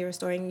importantly, you're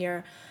restoring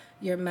your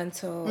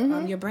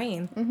mental, your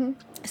brain.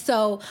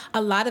 So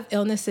a lot of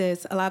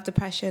illnesses, a lot of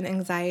depression,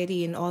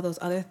 anxiety, and all those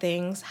other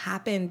things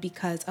happen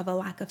because of a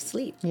lack of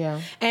sleep.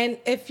 Yeah. And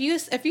if you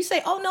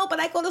say, oh no, but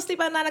I go to sleep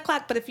at 9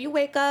 o'clock, but if you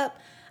wake up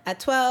at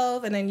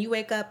 12 and then you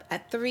wake up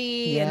at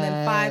 3 and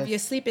then 5, your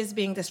sleep is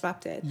being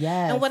disrupted.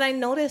 Yes. And what I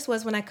noticed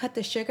was when I cut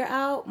the sugar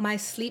out, my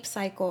sleep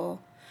cycle,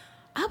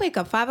 I wake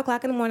up 5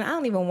 o'clock in the morning. I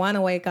don't even want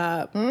to wake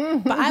up.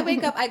 But I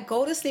wake up, I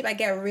go to sleep. I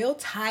get real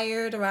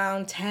tired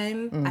around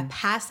 10. I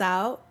pass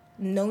out.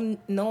 No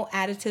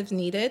additives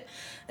needed.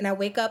 And I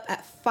wake up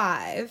at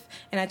 5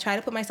 and I try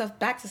to put myself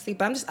back to sleep,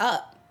 but I'm just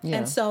up. Yeah.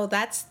 And so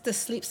that's the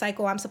sleep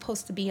cycle I'm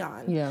supposed to be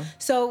on. Yeah.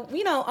 So,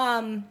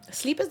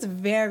 sleep is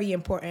very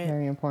important.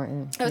 Very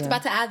important. I was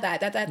about to add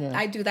that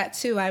I do that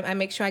too. I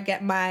make sure I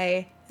get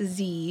my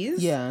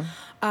Z's. Yeah.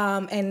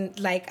 And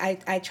like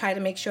I try to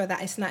make sure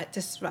that it's not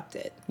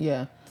disrupted.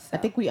 Yeah. So. I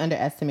think we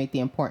underestimate the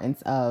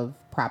importance of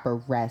proper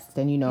rest.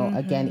 And,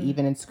 again,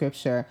 even in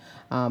scripture,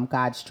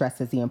 God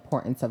stresses the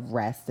importance of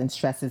rest and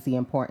stresses the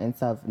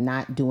importance of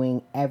not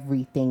doing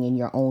everything in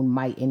your own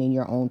might and in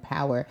your own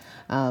power.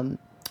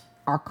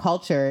 Our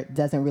culture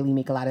doesn't really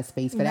make a lot of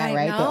space for that,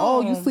 right?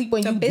 No. You sleep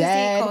when you busy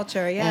dead.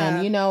 Culture, yeah.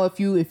 And if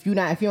you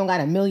don't got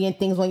a million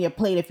things on your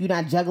plate, if you're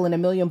not juggling a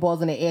million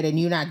balls in the air, then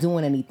you're not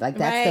doing anything. Like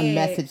that's the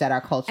message that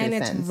our culture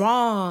sends. And it's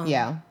wrong.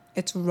 Yeah.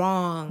 It's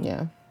wrong.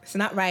 Yeah. It's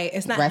not right.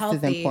 It's not Rest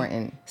healthy. is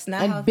important. It's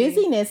not and healthy.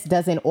 busyness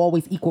doesn't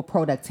always equal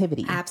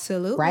productivity.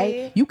 Absolutely.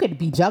 Right? You could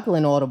be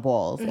juggling all the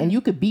balls and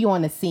you could be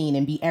on the scene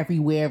and be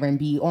everywhere and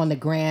be on the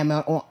gram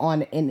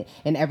on in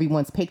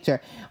everyone's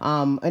picture.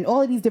 And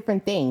all of these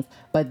different things.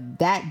 But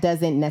that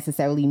doesn't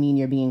necessarily mean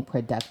you're being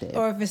productive.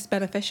 Or if it's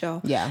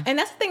beneficial. Yeah. And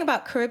that's the thing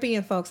about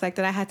Caribbean folks, like,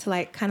 that I had to,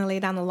 like, kind of lay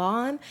down the law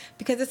on.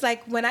 Because it's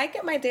like, when I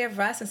get my day of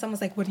rest and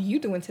someone's like, what are you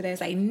doing today? It's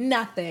like,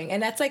 nothing.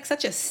 And that's, like,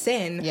 such a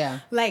sin.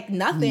 Yeah. Like,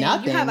 nothing. You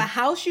have a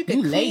house you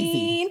could clean.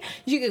 Lazy.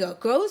 You could go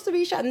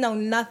grocery shop. No,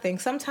 nothing.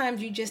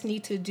 Sometimes you just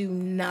need to do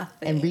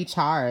nothing. And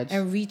recharge.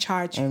 And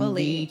recharge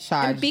fully.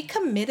 And be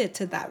committed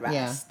to that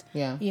rest.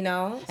 Yeah. You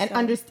know? And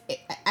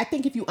I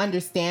think if you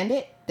understand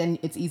it, then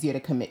it's easier to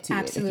commit to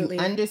Absolutely. it.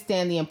 If you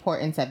understand the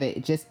importance of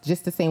it,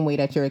 just the same way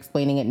that you're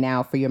explaining it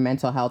now for your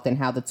mental health and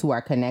how the two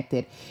are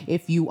connected,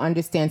 if you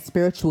understand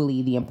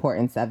spiritually the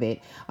importance of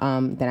it,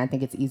 then I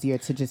think it's easier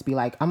to just be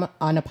like, I'm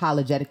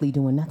unapologetically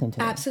doing nothing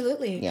today.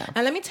 Absolutely. Yeah.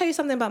 And let me tell you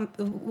something about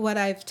what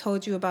I've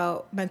told you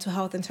about mental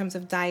health in terms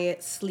of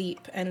diet,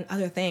 sleep, and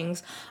other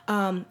things.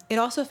 It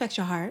also affects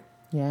your heart.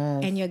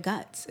 Yes. And your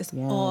guts. It's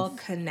all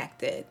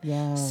connected.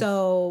 Yes.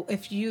 So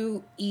if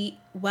you eat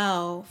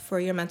well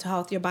for your mental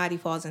health, your body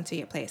falls into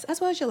your place,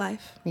 as well as your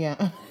life.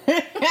 Yeah.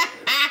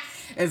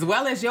 As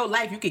well as your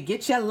life. You could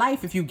get your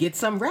life if you get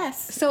some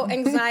rest. So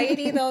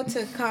anxiety, though,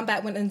 to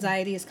combat when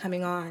anxiety is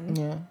coming on.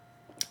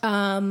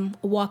 Yeah.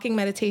 Walking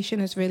meditation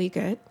is really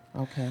good.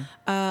 Okay.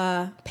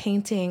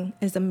 Painting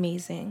is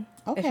amazing.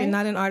 Okay. If you're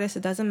not an artist,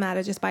 it doesn't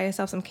matter. Just buy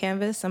yourself some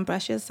canvas, some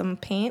brushes, some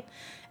paint,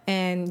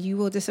 and you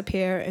will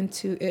disappear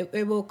into it.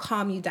 It will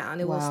calm you down.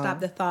 It will stop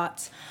the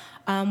thoughts.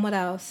 What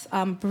else?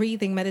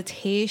 Breathing,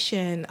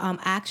 meditation,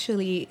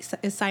 actually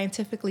is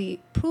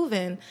scientifically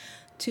proven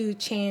to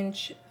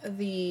change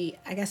the,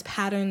 I guess,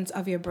 patterns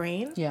of your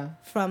brain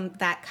from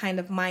that kind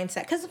of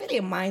mindset. Because it's really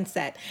a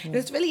mindset. Yeah.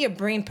 It's really your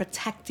brain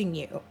protecting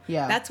you.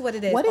 Yeah. That's what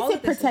it is. What is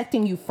it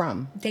protecting you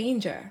from?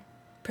 Danger.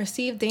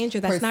 Perceived danger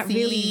that's not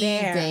really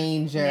there.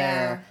 Danger.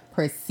 Yeah.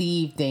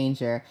 Perceived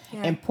danger.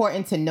 Yeah.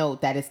 Important to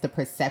note that it's the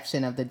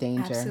perception of the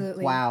danger.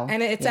 Absolutely. Wow.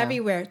 And it's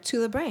everywhere to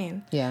the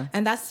brain. Yeah.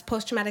 And that's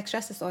post-traumatic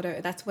stress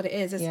disorder. That's what it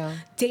is. It's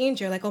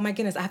danger. Like, oh my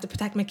goodness, I have to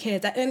protect my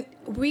kids. And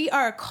we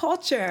are a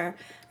culture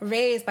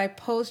raised by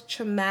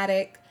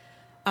post-traumatic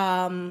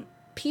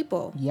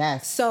people.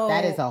 Yes. So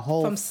that is a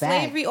whole from fact.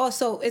 slavery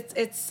also,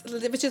 it's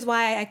which is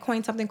why I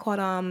coined something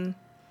called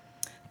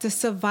the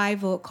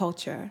survival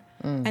culture.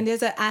 And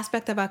there's an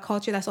aspect of our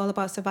culture that's all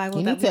about survival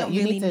we don't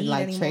really need to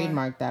like anymore.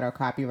 Trademark that or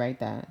copyright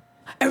that.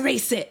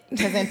 Erase it.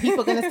 Because then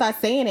people are going to start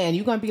saying it and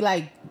you're going to be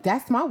like,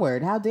 that's my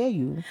word. How dare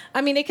you? I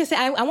mean, they can say,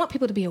 I want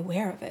people to be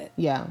aware of it.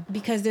 Yeah.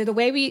 Because the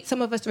way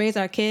some of us raise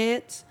our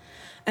kids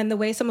and the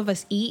way some of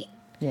us eat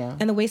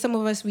and the way some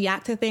of us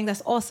react to things,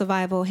 that's all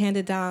survival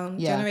handed down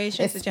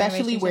generations to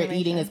generation. Especially where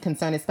eating is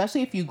concerned,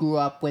 especially if you grew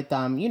up with,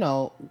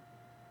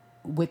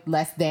 with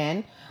less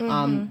than,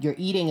 your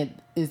eating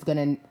is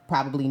going to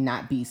probably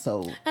not be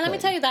so And let me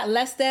tell you that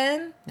less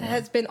than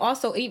has been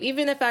also,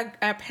 even if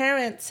our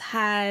parents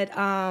had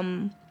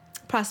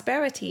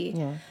prosperity,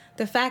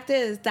 the fact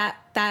is that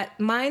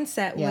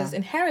mindset was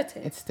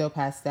inherited. It's still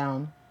passed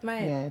down.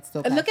 Right. Yeah, it's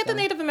still passed Look at down.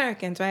 the Native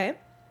Americans, right?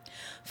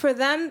 For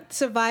them,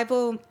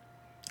 survival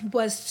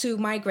was to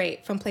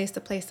migrate from place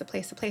to place to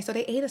place to place. So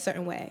they ate a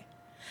certain way.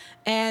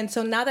 And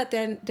so now that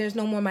there's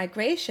no more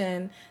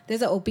migration,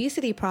 there's an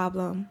obesity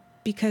problem.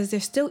 Because they're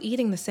still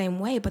eating the same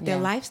way, but their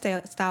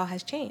lifestyle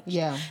has changed.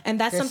 Yeah, and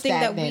that's something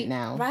that we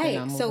now.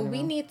 Right. So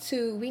we need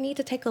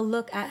to take a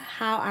look at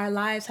how our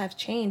lives have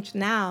changed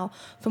now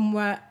from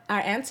where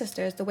our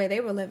ancestors, the way they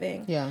were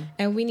living. Yeah,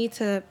 and we need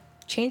to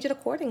change it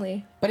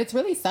accordingly. But it's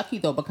really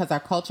sucky though because our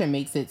culture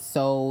makes it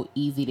so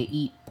easy to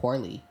eat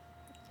poorly.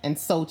 And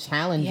so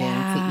challenging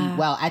to eat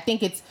well. I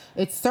think it's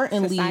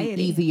certainly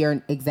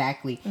easier.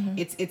 Exactly. Mm-hmm.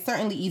 It's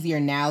certainly easier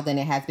now than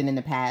it has been in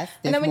the past.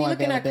 There's and then when you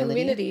look in our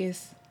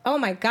communities. Oh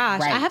my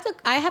gosh! Right.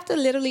 I have to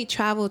literally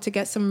travel to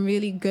get some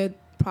really good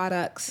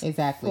products.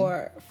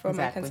 For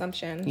my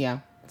consumption. Yeah.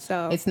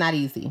 So it's not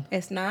easy.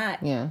 It's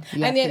not. Yeah.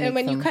 And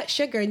when you cut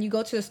sugar and you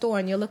go to the store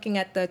and you're looking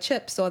at the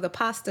chips or the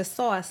pasta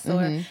sauce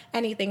or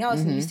anything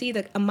else and you see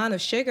the amount of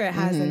sugar it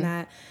has in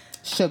that.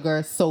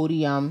 Sugar,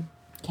 sodium,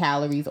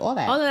 calories, all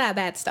that. All of that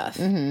bad stuff.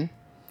 Mm-hmm.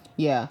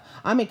 Yeah.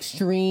 I'm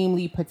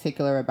extremely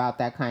particular about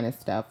that kind of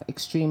stuff.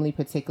 Extremely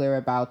particular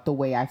about the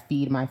way I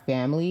feed my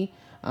family.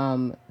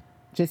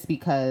 Just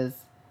because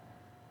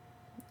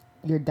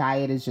your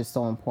diet is just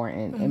so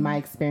important. In my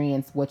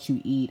experience, what you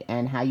eat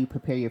and how you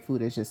prepare your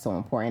food is just so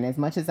important. As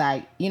much as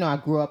I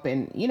grew up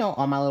in,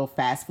 on my little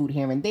fast food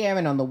here and there.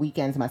 And on the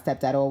weekends, my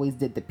stepdad always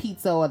did the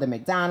pizza or the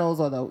McDonald's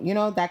or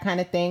the, that kind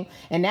of thing.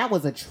 And that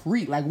was a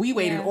treat. Like we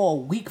waited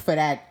all week for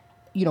that,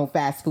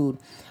 fast food.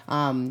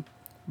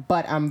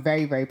 But I'm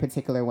very, very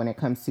particular when it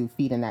comes to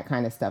feeding that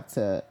kind of stuff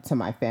to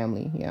my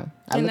family. Yeah.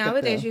 And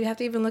nowadays, you have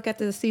to even look at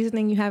the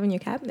seasoning you have in your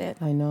cabinet.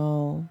 I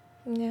know.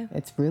 Yeah.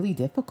 It's really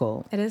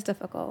difficult. It is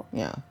difficult.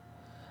 Yeah.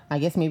 I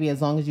guess maybe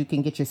as long as you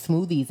can get your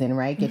smoothies in,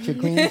 right? Get your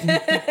greens.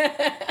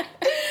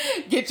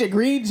 Get your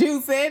green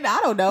juice in. I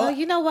don't know. Well,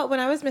 you know what?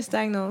 When I was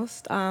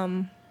misdiagnosed,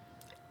 I'm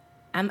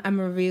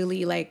a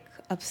really like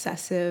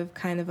obsessive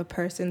kind of a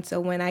person.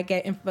 So when I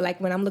get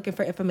when I'm looking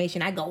for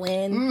information, I go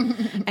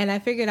in and I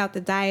figured out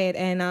the diet,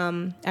 and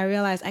I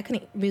realized I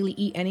couldn't really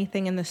eat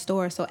anything in the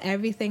store, so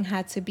everything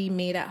had to be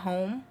made at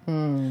home.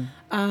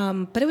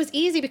 But it was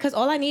easy because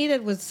all I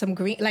needed was some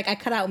green. Like I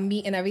cut out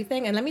meat and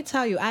everything, and let me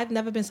tell you, I've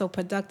never been so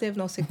productive,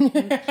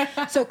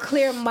 so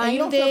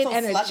clear-minded, so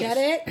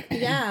energetic.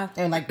 Yeah,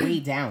 and like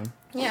weighed down.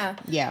 Yeah.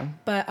 Yeah.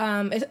 But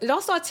it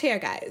all starts here,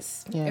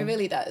 guys. Yeah. It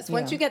really does.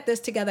 Once you get this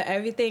together,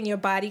 everything, your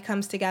body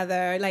comes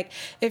together. Like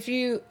if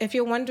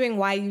you're wondering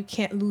why you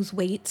can't lose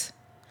weight,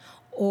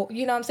 or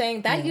you know what I'm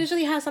saying, that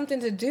usually has something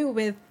to do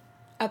with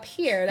up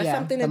here. That's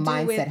something to do with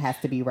the mindset has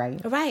to be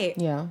right. Right.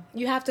 Yeah.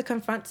 You have to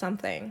confront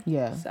something.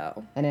 Yeah.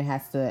 So. And it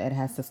has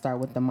to start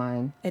with the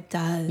mind. It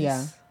does.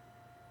 Yeah.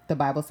 The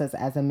Bible says,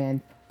 as a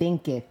man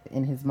thinketh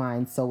in his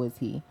mind, so is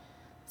he.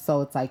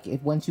 So it's like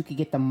once you can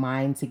get the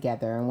mind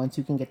together and once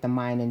you can get the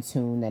mind in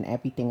tune, then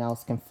everything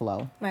else can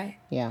flow. Right.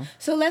 Yeah.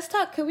 So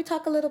can we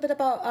talk a little bit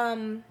about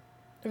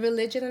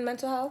religion and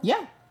mental health?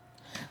 Yeah.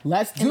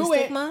 Let's do it.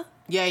 Stigma?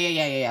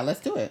 Yeah. Let's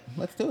do it.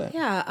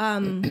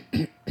 Yeah.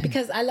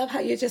 Because I love how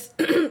you're just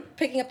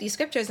picking up these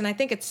scriptures, and I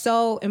think it's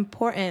so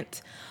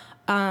important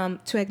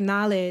to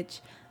acknowledge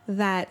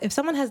that if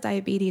someone has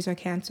diabetes or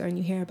cancer and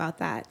you hear about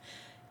that,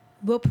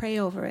 we'll pray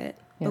over it,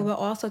 but we'll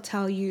also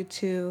tell you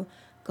to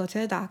go to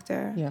the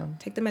doctor,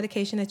 take the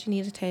medication that you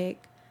need to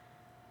take.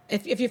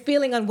 If you're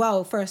feeling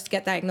unwell, first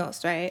get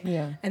diagnosed, right?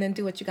 Yeah. And then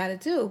do what you got to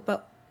do.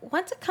 But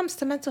once it comes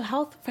to mental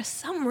health, for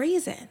some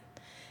reason,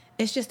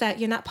 it's just that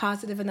you're not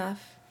positive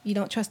enough. You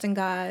don't trust in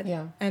God.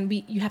 Yeah. And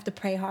you have to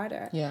pray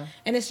harder. Yeah.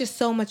 And it's just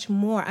so much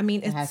more. I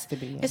mean, it has to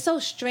be. Yeah. It's so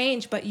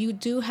strange, but you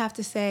do have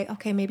to say,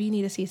 okay, maybe you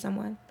need to see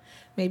someone.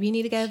 Maybe you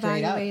need to get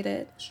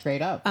evaluated.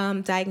 Straight up.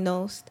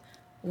 Diagnosed.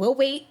 We'll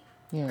wait.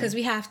 Because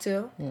we have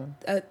to,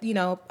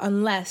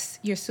 unless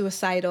you're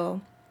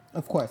suicidal,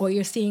 of course, or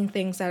you're seeing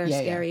things that are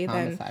scary,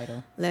 then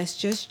homicidal. Let's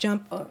just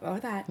jump or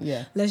that.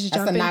 Yeah, let's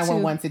jump into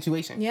 911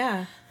 situation.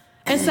 Yeah,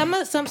 and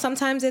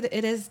sometimes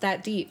it is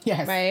that deep.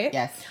 Yes, right.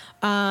 Yes.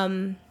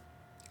 What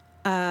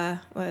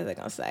was I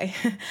gonna say?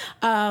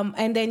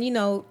 And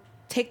then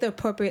take the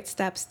appropriate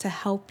steps to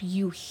help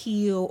you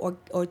heal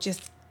or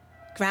just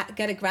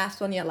get a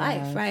grasp on your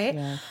life, right?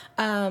 Yes.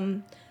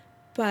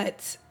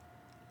 But.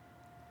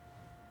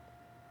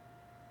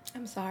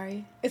 I'm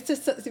sorry. It's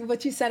just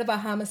what you said about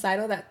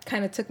homicidal that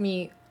kind of took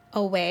me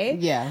away.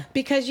 Yeah.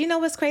 Because you know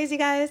what's crazy,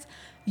 guys?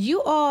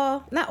 You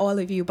all, not all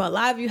of you, but a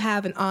lot of you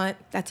have an aunt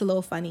that's a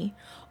little funny.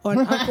 Or an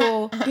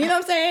uncle, you know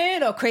what I'm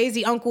saying? Or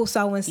crazy uncle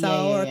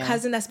so-and-so. Or a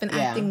cousin that's been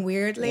acting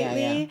weird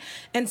lately.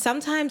 And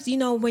sometimes,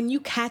 when you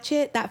catch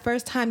it, that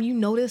first time you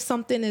notice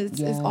something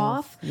is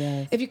off.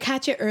 Yes. If you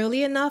catch it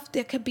early enough,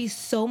 there could be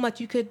so much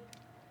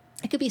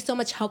it could be so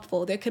much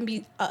helpful. There can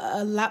be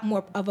a lot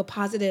more of a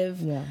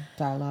positive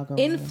dialogue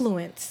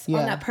influence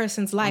on that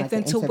person's life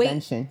than to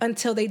wait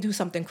until they do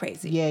something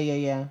crazy.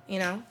 Yeah.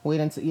 Wait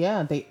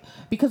until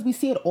because we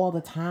see it all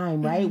the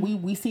time, right?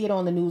 Mm-hmm. We see it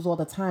on the news all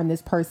the time.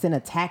 This person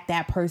attacked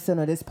that person,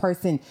 or this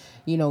person,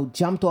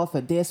 jumped off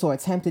of this or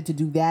attempted to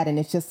do that, and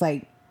it's just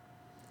like,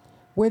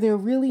 were there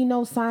really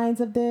no signs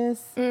of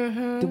this?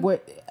 Mm-hmm.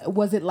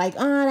 Was it like,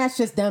 that's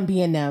just them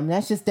being them.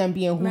 That's just them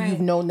being who you've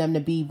known them to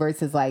be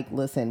versus like,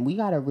 listen, we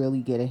got to really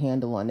get a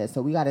handle on this.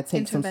 So we got to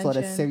take some sort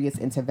of serious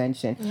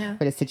intervention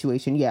for this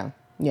situation. Yeah.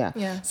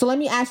 So let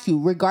me ask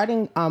you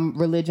regarding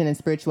religion and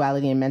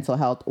spirituality and mental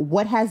health,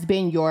 what has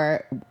been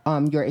your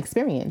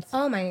experience?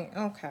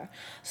 Okay.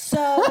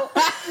 So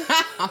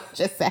I'm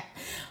just saying,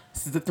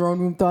 this is the Throne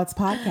Room Thoughts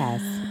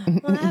podcast.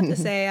 Well, I have to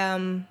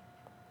say,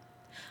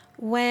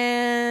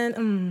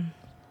 when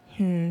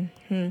I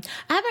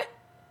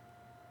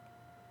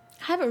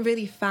haven't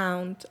really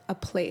found a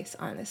place,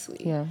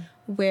 honestly,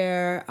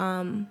 where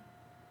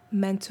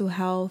mental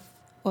health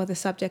or the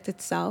subject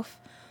itself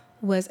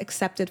was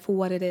accepted for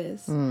what it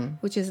is,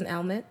 which is an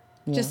ailment.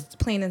 Just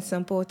plain and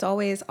simple. It's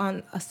always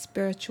on a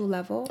spiritual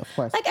level, of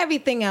course, like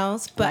everything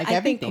else, but I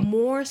think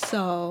more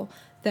so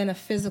than a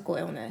physical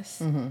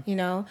illness.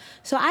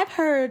 So I've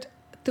heard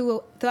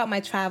throughout my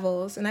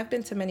travels, and I've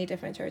been to many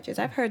different churches,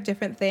 I've heard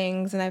different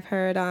things, and I've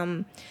heard,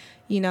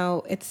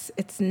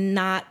 it's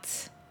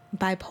not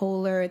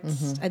bipolar,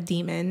 it's a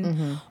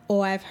demon,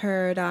 or I've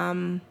heard,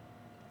 if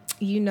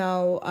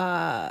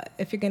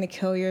you're gonna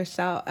kill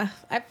yourself,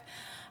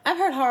 I've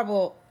heard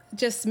horrible,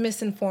 just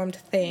misinformed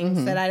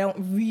things that I don't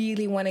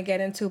really want to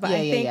get into, but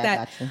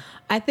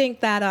I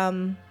think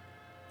that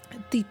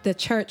the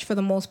church, for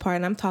the most part,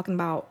 and I'm talking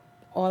about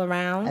all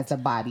around, as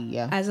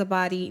a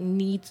body,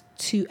 needs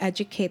to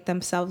educate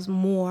themselves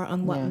more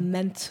on what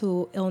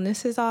mental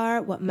illnesses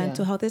are, what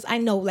mental health is. I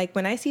know, like,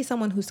 when I see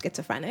someone who's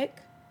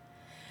schizophrenic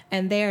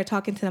and they're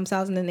talking to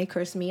themselves and then they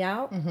curse me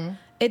out,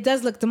 it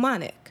does look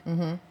demonic.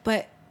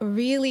 But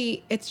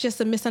really, it's just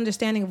a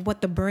misunderstanding of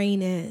what the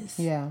brain is.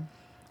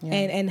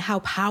 and how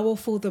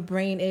powerful the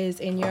brain is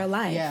in your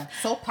life. Yeah,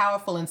 so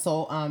powerful and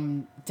so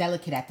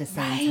delicate at the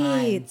same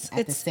time.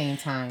 At the same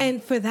time.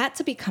 And for that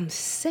to become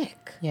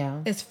sick,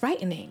 it's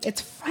frightening.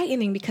 It's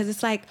frightening because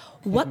it's like,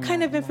 what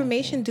kind of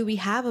information do we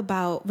have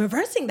about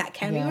reversing that?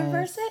 Can we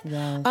reverse it?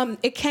 Yes.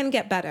 It can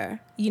get better.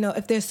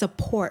 If there's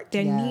support,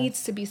 there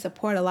needs to be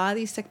support. A lot of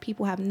these sick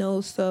people have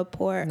no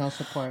support. No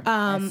support.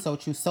 That's so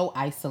true. So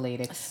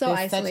isolated.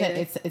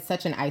 It's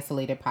such an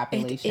isolated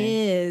population. It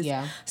is.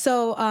 Yeah.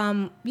 So,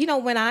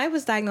 when I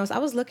was diagnosed, I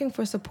was looking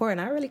for support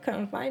and I really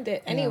couldn't find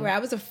it anywhere. I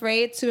was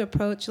afraid to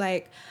approach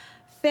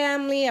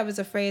family. I was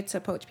afraid to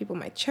approach people in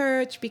my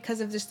church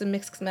because of just the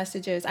mixed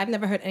messages. I've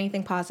never heard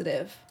anything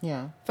positive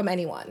from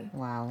anyone.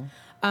 Wow.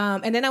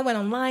 And then I went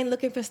online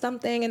looking for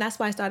something, and that's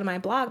why I started my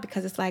blog,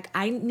 because it's like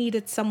I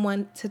needed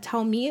someone to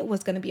tell me it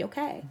was going to be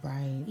okay.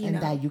 Right.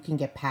 That you can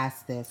get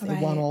past this. Right.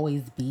 It won't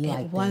always be like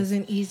this. It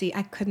wasn't easy.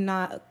 I could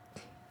not.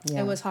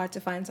 It was hard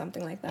to find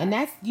something like that. And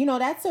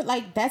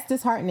that's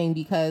disheartening,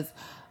 because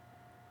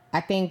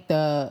I think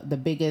the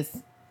biggest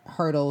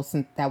hurdles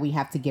that we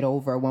have to get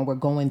over when we're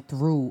going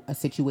through a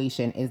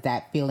situation is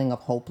that feeling of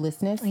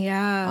hopelessness.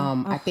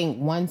 Yeah. I think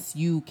once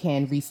you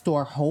can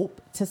restore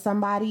hope to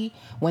somebody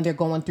when they're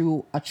going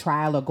through a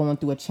trial or going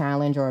through a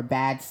challenge or a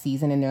bad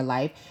season in their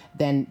life,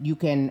 then you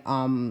can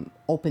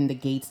open the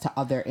gates to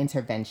other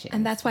interventions.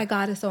 And that's why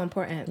God is so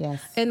important.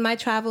 Yes. In my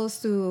travels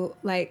through,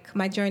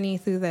 my journey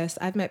through this,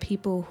 I've met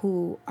people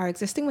who are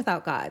existing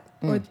without God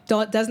or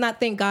does not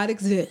think God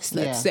exists,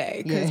 let's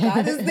say, because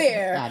God is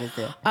there. God is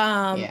there.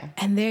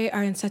 And they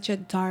are in such a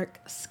dark,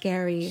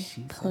 scary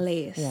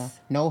place. Yeah.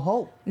 No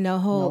hope. No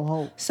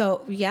hope.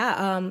 So,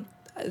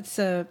 it's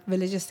a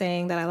religious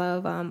saying that I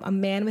love. A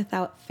man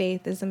without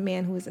faith is a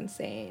man who is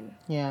insane.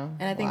 Yeah.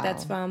 And I think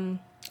that's from,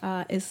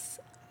 what is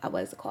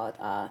it called?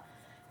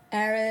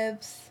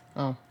 Arabs.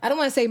 Oh. I don't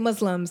want to say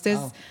Muslims.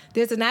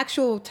 There's an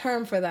actual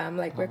term for them.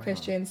 We're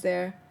Christians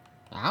there.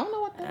 I don't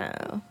know what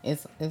that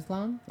is.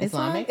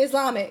 Islamic?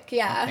 Islamic,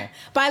 yeah. Okay.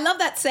 But I love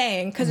that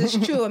saying because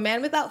it's true. A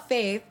man without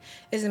faith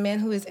is a man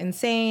who is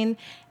insane.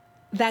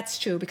 That's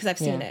true because I've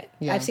seen it.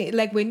 Yeah. I've seen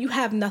when you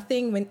have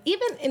nothing. When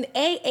even in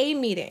AA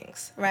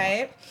meetings,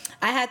 right?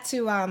 I had to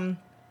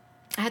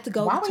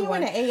go. Why were to you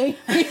one. in an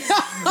AA?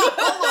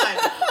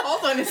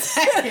 Hold on a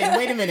second.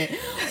 Wait a minute.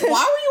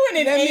 Why were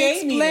you in an AA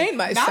meeting? Let me explain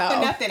myself. Not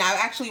for nothing. I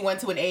actually went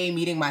to an AA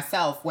meeting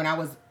myself when I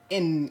was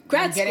in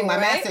grad getting school,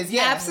 my master's.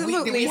 Yeah,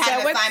 absolutely. We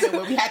had an assignment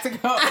where we had to go.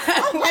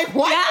 I'm like,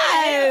 what?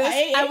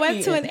 Yes, I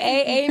went to an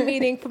AA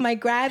meeting for my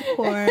grad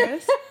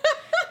course.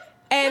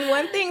 And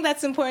one thing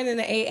that's important in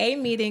an AA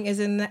meeting is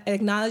an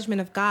acknowledgement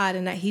of God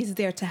and that He's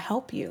there to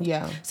help you.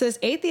 Yeah. So this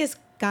atheist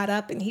got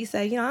up and he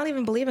said, I don't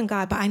even believe in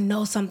God, but I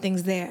know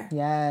something's there.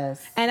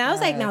 Yes. And I was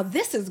like, now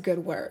this is good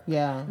work.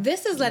 Yeah.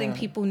 This is letting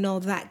people know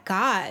that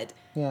God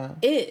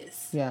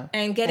is. Yeah.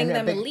 And getting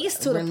them at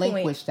least to the point.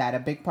 Relinquish that. A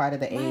big part of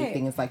the AA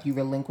thing is you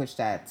relinquish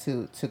that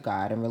to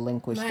God and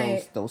relinquish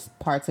those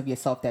parts of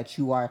yourself that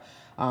you are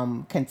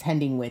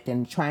contending with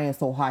and trying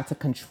so hard to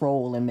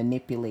control and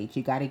manipulate.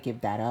 You got to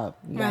give that up.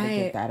 You got to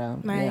give that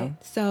up. Right. Yeah.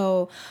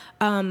 So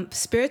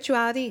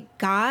spirituality,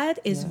 God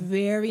is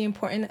very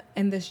important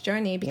in this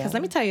journey because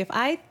let me tell you, if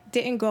I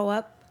didn't grow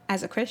up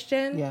as a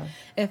Christian,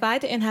 if I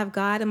didn't have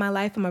God in my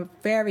life from a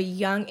very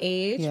young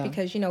age,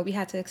 because, we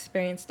had to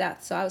experience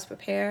death, so I was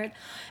prepared.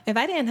 If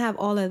I didn't have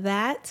all of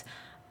that,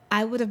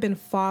 I would have been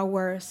far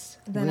worse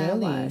than I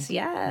was.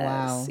 Yes.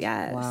 Wow.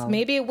 Yes. Wow.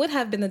 Maybe it would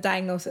have been the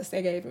diagnosis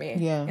they gave me.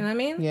 Yeah. You know what I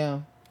mean?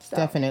 Yeah. So.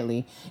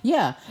 Definitely.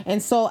 Yeah.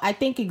 And so I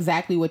think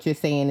exactly what you're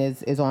saying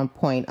is on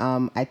point.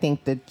 I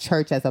think the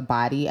church as a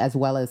body, as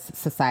well as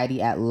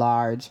society at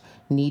large,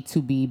 need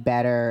to be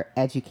better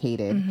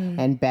educated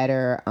and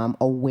better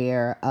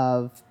aware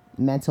of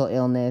mental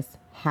illness,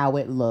 how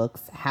it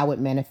looks, how it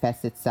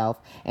manifests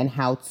itself, and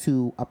how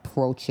to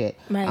approach it.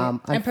 Right.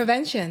 And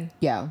prevention.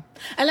 Yeah.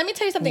 And let me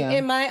tell you something.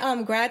 In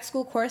my grad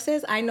school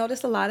courses, I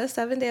noticed a lot of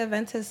Seventh-day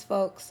Adventist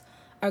folks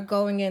are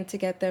going in to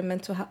get their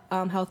mental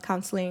health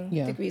counseling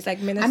degrees, like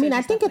ministers.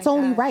 I think it's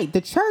only right.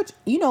 The church,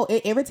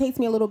 it irritates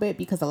me a little bit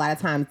because a lot of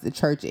times the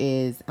church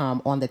is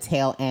on the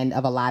tail end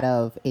of a lot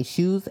of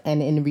issues.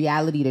 And in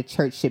reality, the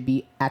church should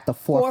be at the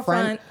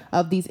forefront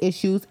of these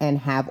issues and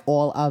have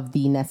all of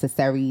the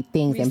necessary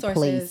things in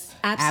place.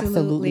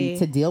 Absolutely.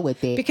 To deal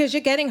with it. Because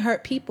you're getting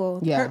hurt people.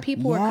 Yeah. Hurt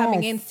people are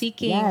coming in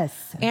seeking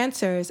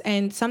answers.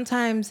 And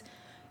sometimes...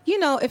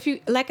 if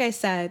you, like I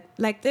said,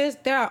 there's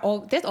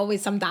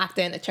always some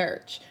doctor in the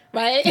church,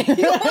 right?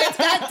 You always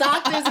got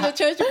doctors in the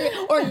church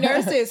or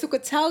nurses who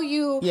could tell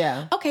you,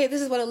 okay,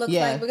 this is what it looks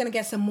like. We're going to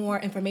get some more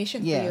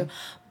information for you.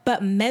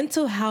 But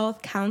mental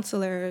health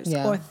counselors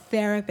or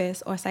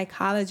therapists or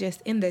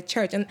psychologists in the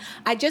church. And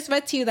I just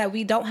read to you that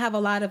we don't have a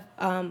lot of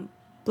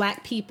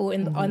Black people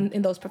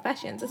in those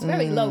professions. It's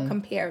very low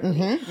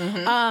comparatively.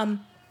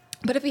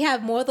 But if we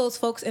have more of those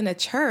folks in the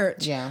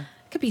church,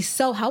 could be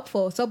so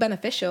helpful, so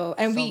beneficial,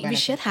 and So we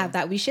should have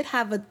that. We should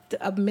have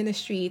a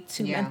ministry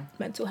to Yeah.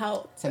 mental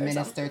health To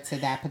minister to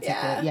that particular.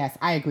 Yeah. Yes,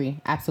 I agree.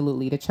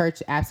 Absolutely. The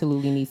church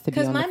absolutely needs to be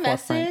Because on the my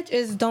forefront. message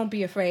is don't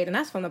be afraid, and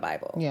that's from the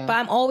Bible. Yeah. But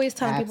I'm always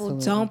telling Absolutely.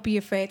 people, don't be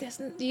afraid.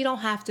 You don't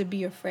have to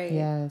be afraid.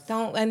 Yes.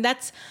 Don't, and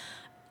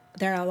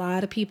there are a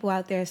lot of people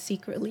out there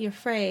secretly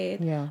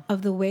afraid Yeah.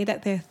 of the way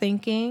that they're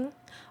thinking,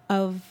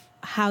 of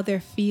how they're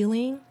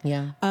feeling,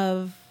 Yeah.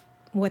 of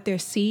what they're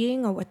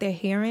seeing or what they're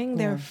hearing.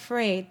 They're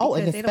afraid. Oh,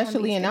 and because they don't wanna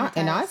especially be in our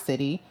stigmatized.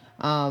 city,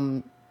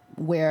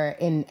 where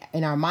in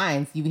our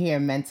minds you hear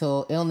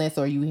mental illness,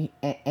 or you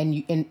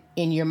in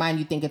your mind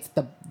you think it's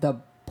the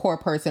poor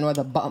person or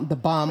the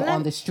bum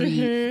on the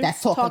street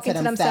that's talking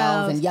to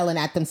themselves and yelling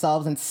at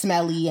themselves and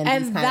smelly and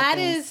these kind that of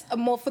things. is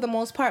for the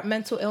most part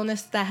mental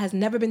illness that has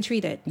never been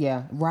treated.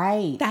 Yeah,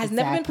 right. That has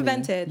never been Exactly.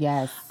 prevented.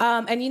 Yes.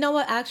 And you know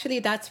what? Actually,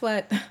 that's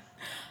what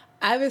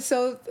I was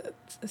so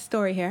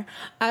story here.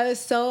 I was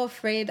so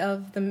afraid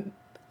of the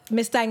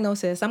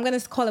misdiagnosis. I'm going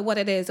to call it what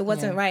it is. It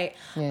wasn't right.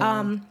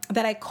 Yeah.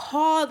 That I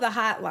called the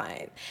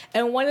hotline.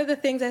 And one of the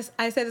things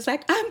I said is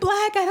like, I'm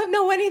Black. I don't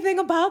know anything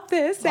about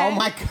this. Oh And,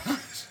 my gosh.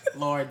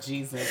 Lord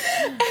Jesus.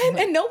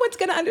 and no one's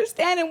going to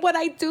understand. And what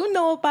I do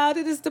know about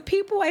it is the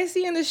people I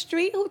see in the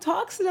street who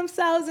talks to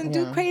themselves and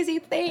do crazy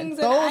things.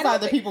 And Those are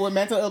the people with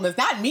mental illness,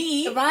 not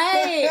me.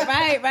 Right.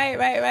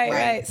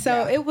 So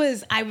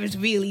I was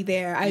really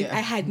there. I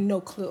had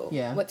no clue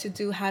Yeah. what to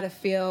do, how to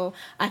feel.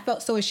 I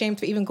felt so ashamed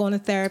for even going to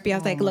therapy. I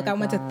was like, look, I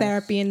went to gosh.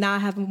 therapy and now I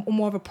have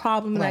more of a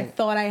problem than I Right.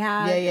 thought I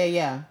had.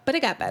 Yeah. But it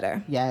got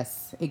better.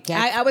 Yes. It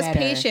gets I was better.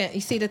 patient.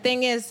 You see, the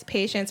thing is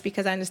patience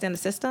because I understand the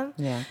system.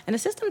 Yeah. And the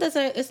system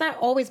it's not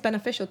always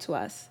beneficial to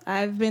us.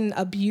 I've been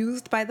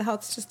abused by the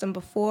health system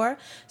before.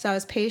 So I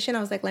was patient. I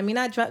was like, let me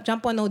not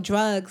jump on no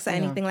drugs or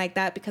anything like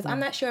that because I'm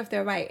not sure if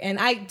they're right. And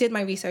I did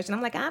my research and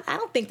I'm like, I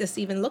don't think this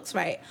even looks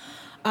right.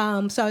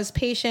 So I was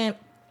patient,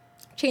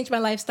 changed my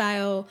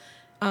lifestyle,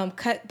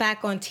 cut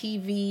back on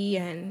TV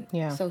and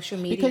social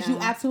media. Because you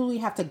absolutely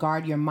have to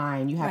guard your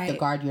mind. You have to Right.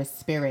 guard your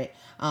spirit.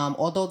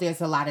 Although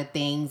there's a lot of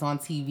things on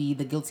TV,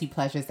 the guilty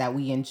pleasures that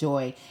we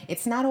enjoy,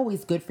 it's not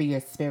always good for your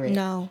spirit.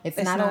 No, it's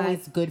it's not not.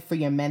 always good for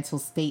your mental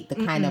state. The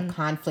kind of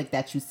conflict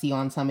that you see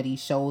on some of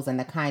these shows and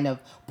the kind of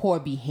poor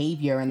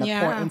behavior and the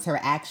poor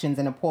interactions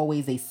and the poor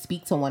ways they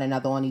speak to one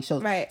another on these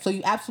shows. Right. So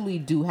you absolutely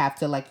do have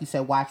to, like you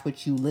said, watch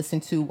what you listen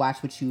to, watch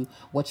what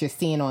you're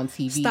seeing on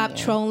TV. Stop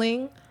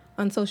trolling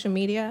on social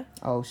media.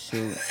 Oh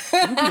shoot,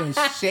 you being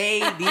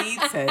shady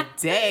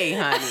today,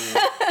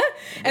 honey.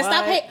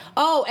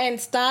 And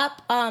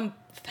stop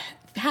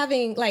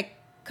having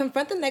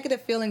confront the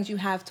negative feelings you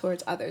have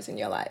towards others in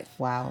your life.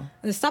 Wow.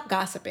 And stop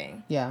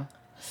gossiping. Yeah.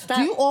 Stop.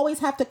 Do you always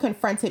have to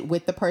confront it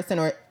with the person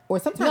or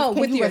sometimes can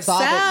with you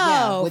resolve it?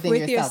 Yeah,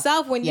 with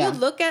yourself. When you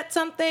look at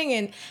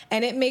something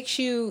and it makes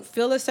you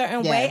feel a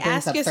certain way, it brings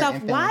ask up yourself,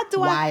 certain why feelings. do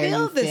Why I are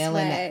feel you this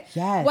feeling way? it?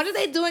 Yes. What are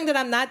they doing that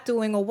I'm not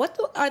doing? Or what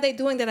are they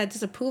doing that I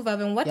disapprove of?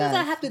 And what does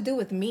that have to do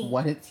with me?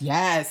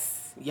 Yes.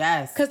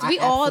 Because we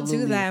all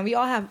do that. And we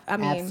all have,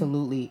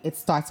 Absolutely.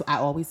 I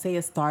always say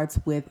it starts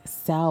with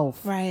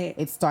self. Right.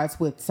 It starts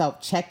with self.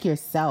 Check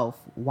yourself.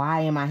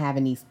 Why am I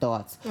having these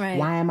thoughts? Right.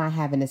 Why am I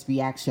having this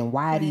reaction?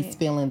 Why are these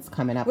feelings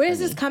coming up? Where for is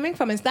this me? coming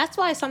from? And that's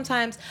why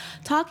sometimes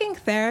talking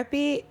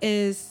therapy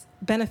is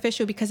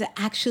beneficial because it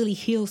actually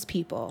heals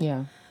people.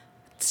 Yeah.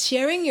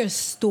 Sharing your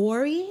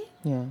story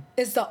Yeah.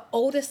 is the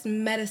oldest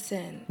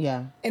medicine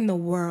Yeah. in the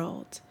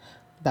world.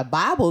 The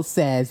Bible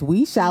says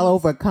we shall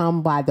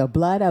overcome by the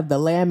blood of the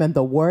Lamb and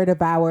the word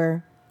of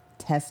our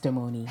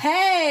testimony.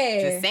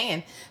 Hey. Just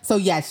saying. So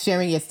yes,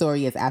 sharing your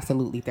story is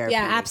absolutely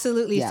therapeutic. Yeah,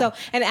 absolutely. Yeah. So,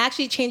 and it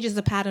actually changes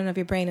the pattern of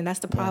your brain, and that's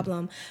the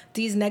problem.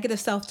 These negative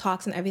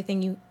self-talks and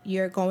everything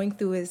you're going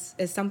through is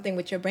something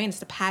with your brain. It's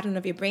the pattern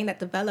of your brain that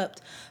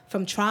developed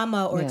from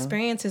trauma or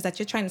experiences that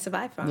you're trying to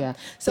survive from. Yeah.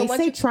 So they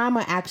say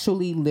trauma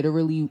actually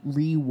literally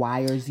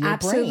rewires your brain.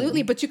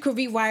 Absolutely, but you could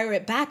rewire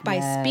it back by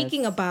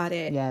speaking about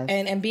it Yes.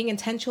 and being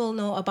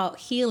intentional about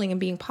healing and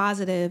being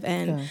positive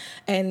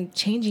and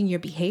changing your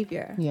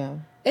behavior. Yeah.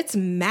 It's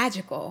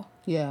magical.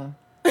 Yeah.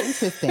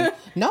 Interesting.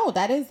 No,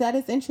 that is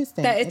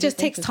interesting. That it just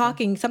takes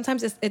talking.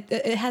 Sometimes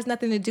it has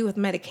nothing to do with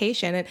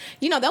medication, and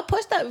they'll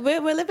push that. We're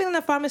living in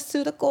a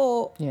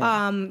pharmaceutical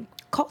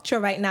culture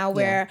right now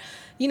where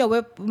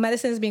where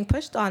medicine is being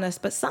pushed on us.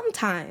 But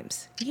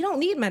sometimes you don't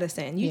need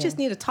medicine. You just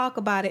need to talk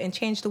about it and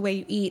change the way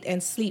you eat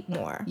and sleep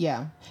more.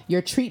 Yeah.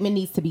 Your treatment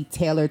needs to be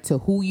tailored to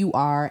who you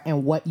are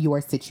and what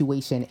your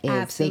situation is.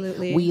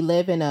 Absolutely. We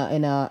live in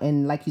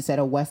like you said,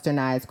 a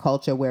westernized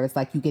culture where it's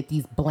like you get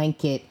these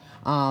blanket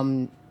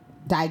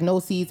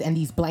diagnoses and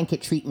these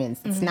blanket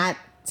treatments. It's not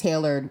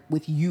tailored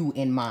with you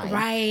in mind.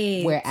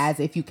 Right. Whereas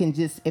if they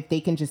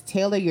can just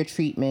tailor your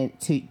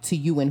treatment to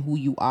you and who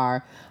you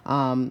are,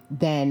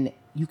 then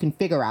you can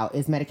figure out,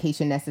 is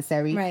medication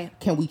necessary? Right.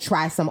 Can we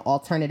try some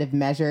alternative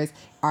measures?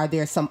 Are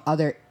there some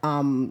other,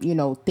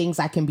 things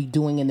I can be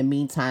doing in the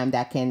meantime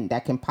that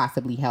can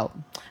possibly help?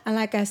 And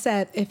like I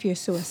said, if you're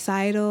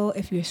suicidal,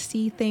 if you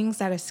see things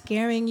that are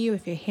scaring you,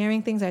 if you're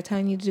hearing things that are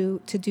telling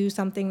you to do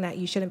something that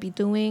you shouldn't be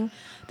doing,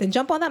 then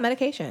jump on that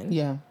medication.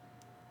 Yeah.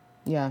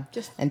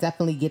 And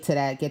definitely get to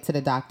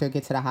the doctor,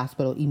 get to the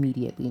hospital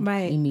immediately.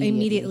 Right.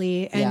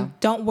 Immediately. And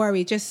don't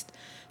worry. Just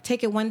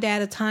take it one day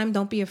at a time.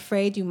 Don't be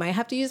afraid. You might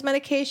have to use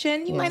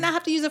medication. You might not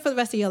have to use it for the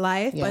rest of your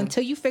life. But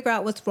until you figure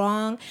out what's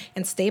wrong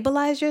and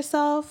stabilize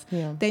yourself,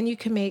 then you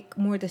can make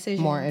more decisions.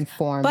 More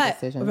informed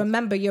decisions. But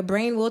remember, your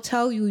brain will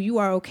tell you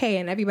are okay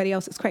and everybody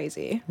else is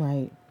crazy.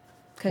 Right.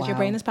 Because your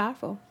brain is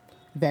powerful.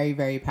 Very,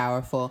 very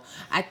powerful.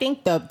 I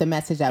think the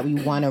message that we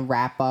want to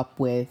wrap up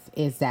with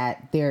is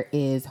that there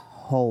is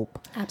hope.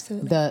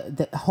 Absolutely.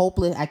 The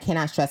hopeless, I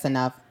cannot stress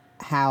enough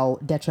how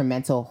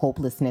detrimental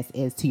hopelessness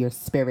is to your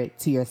spirit,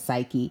 to your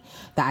psyche.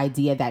 The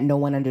idea that no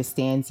one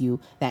understands you,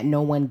 that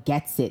no one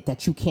gets it,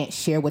 that you can't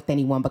share with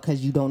anyone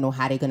because you don't know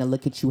how they're going to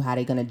look at you, how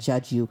they're going to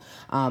judge you.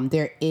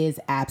 There is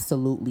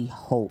absolutely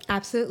hope.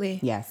 Absolutely.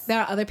 Yes.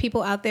 There are other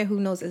people out there who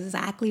knows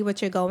exactly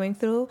what you're going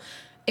through.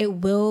 It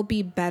will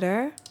be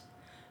better.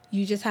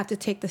 You just have to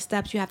take the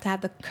steps. You have to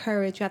have the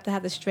courage. You have to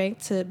have the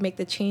strength to make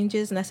the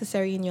changes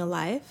necessary in your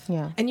life.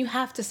 Yeah. And you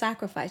have to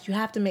sacrifice. You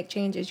have to make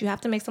changes. You have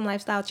to make some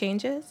lifestyle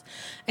changes.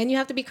 And you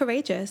have to be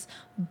courageous.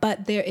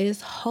 But there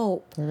is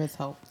hope. There is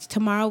hope.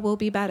 Tomorrow will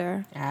be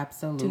better.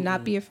 Absolutely. Do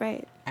not be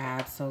afraid.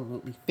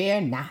 Absolutely.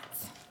 Fear not.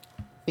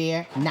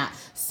 Fear not.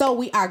 So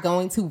we are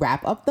going to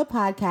wrap up the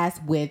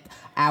podcast with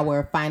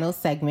our final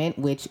segment,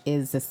 which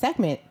is the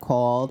segment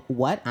called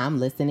What I'm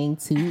Listening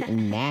to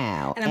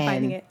Now. And I'm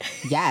finding it.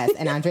 Yes.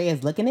 And Andrea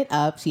is looking it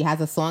up. She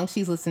has a song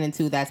she's listening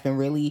to that's been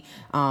really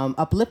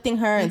uplifting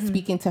her and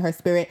speaking to her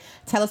spirit.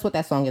 Tell us what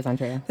that song is,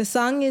 Andrea. The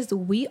song is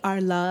We Are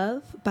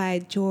Love by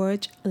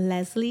George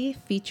Leslie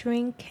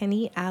featuring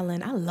Kenny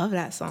Allen. I love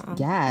that song.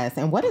 Yes.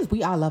 And what is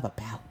We Are Love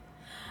about?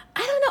 I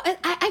don't know.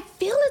 I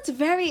feel it's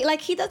very, like,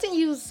 he doesn't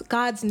use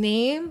God's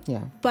name,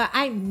 but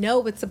I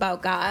know it's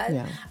about God.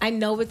 Yeah. I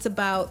know it's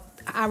about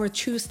our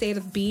true state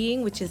of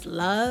being, which is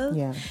love.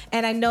 Yeah.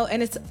 And I know,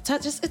 and it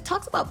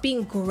talks about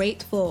being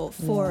grateful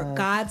for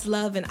God's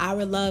love and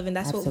our love, and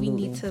that's Absolutely. what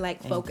we need to,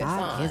 like, focus on.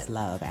 God is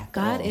love, after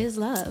God all. is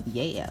love.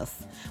 Yes.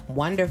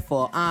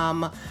 Wonderful.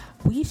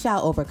 We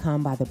shall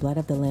overcome by the blood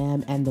of the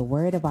Lamb and the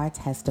word of our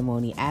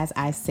testimony. As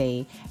I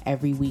say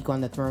every week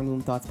on the Throne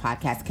Room Thoughts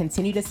podcast,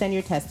 continue to send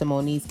your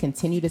testimonies,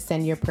 continue to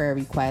send your prayer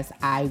requests.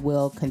 I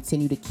will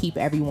continue to keep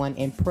everyone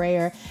in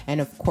prayer and,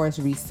 of course,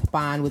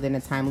 respond within a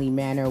timely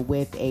manner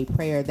with a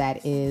prayer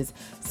that is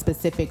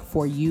specific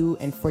for you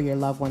and for your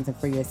loved ones and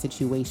for your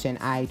situation.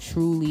 I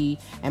truly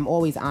am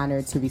always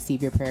honored to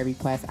receive your prayer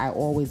requests. I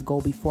always go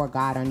before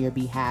God on your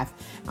behalf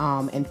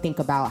and think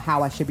about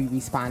how I should be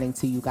responding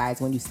to you guys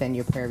when you send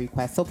your prayer requests.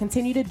 So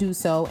continue to do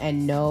so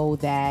and know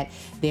that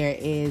there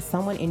is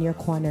someone in your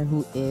corner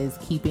who is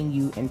keeping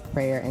you in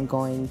prayer and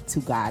going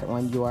to God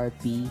on your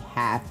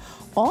behalf.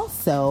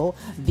 Also,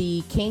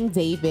 the King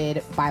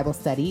David Bible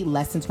study,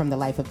 Lessons from the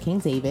Life of King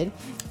David,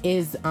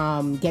 is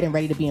getting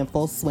ready to be in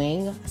full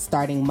swing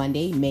starting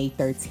Monday, May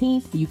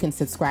 13th. You can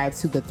subscribe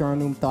to the Throne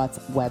Room Thoughts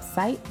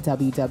website,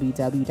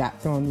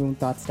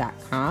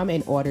 www.throneroomthoughts.com,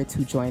 in order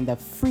to join the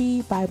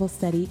free Bible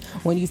study.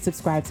 When you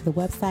subscribe to the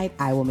website,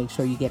 I will make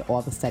sure you get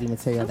all the study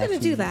material that you need.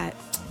 I'm going to do that.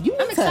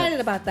 I'm excited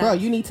about that. Girl,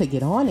 you need to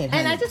get on it,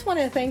 honey. And I just want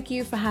to thank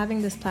you for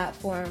having this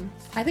platform.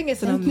 I think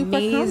it's an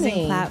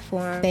amazing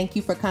platform. Thank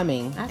you for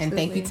coming. Absolutely. And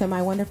thank you to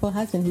my wonderful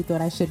husband who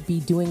thought I should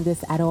be doing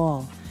this at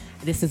all.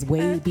 This is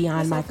way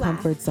beyond my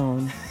comfort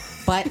zone.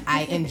 But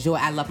I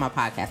love my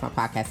podcast. My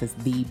podcast is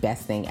the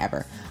best thing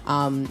ever.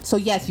 So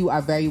yes, you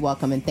are very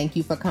welcome. And thank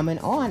you for coming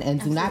on.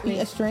 And do not be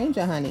a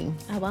stranger, honey.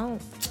 I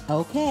won't.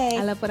 Okay.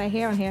 I love what I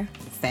hear on here.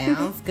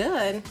 Sounds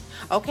good.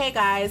 Okay,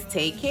 guys.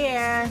 Take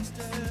care.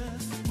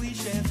 We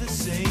share the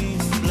same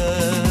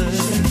blood.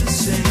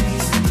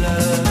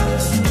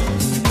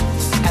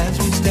 As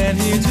we stand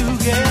here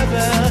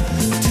together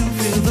to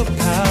feel the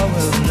power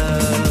of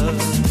love.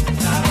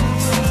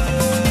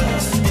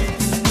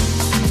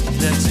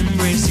 Let's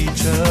embrace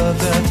each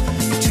other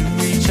to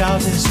reach our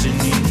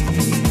destiny.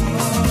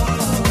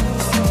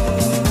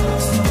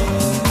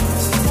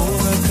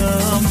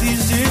 Overcome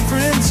these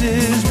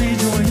differences,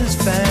 rejoin as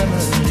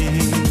family.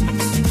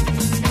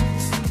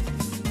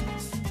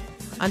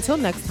 Until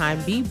next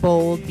time, be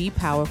bold, be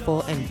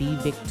powerful, and be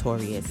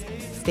victorious.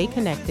 Stay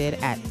connected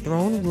at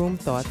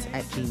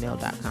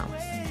throneroomthoughts@gmail.com.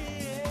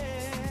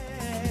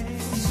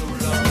 So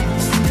long,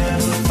 we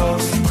never thought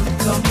we could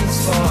come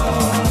this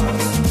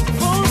far.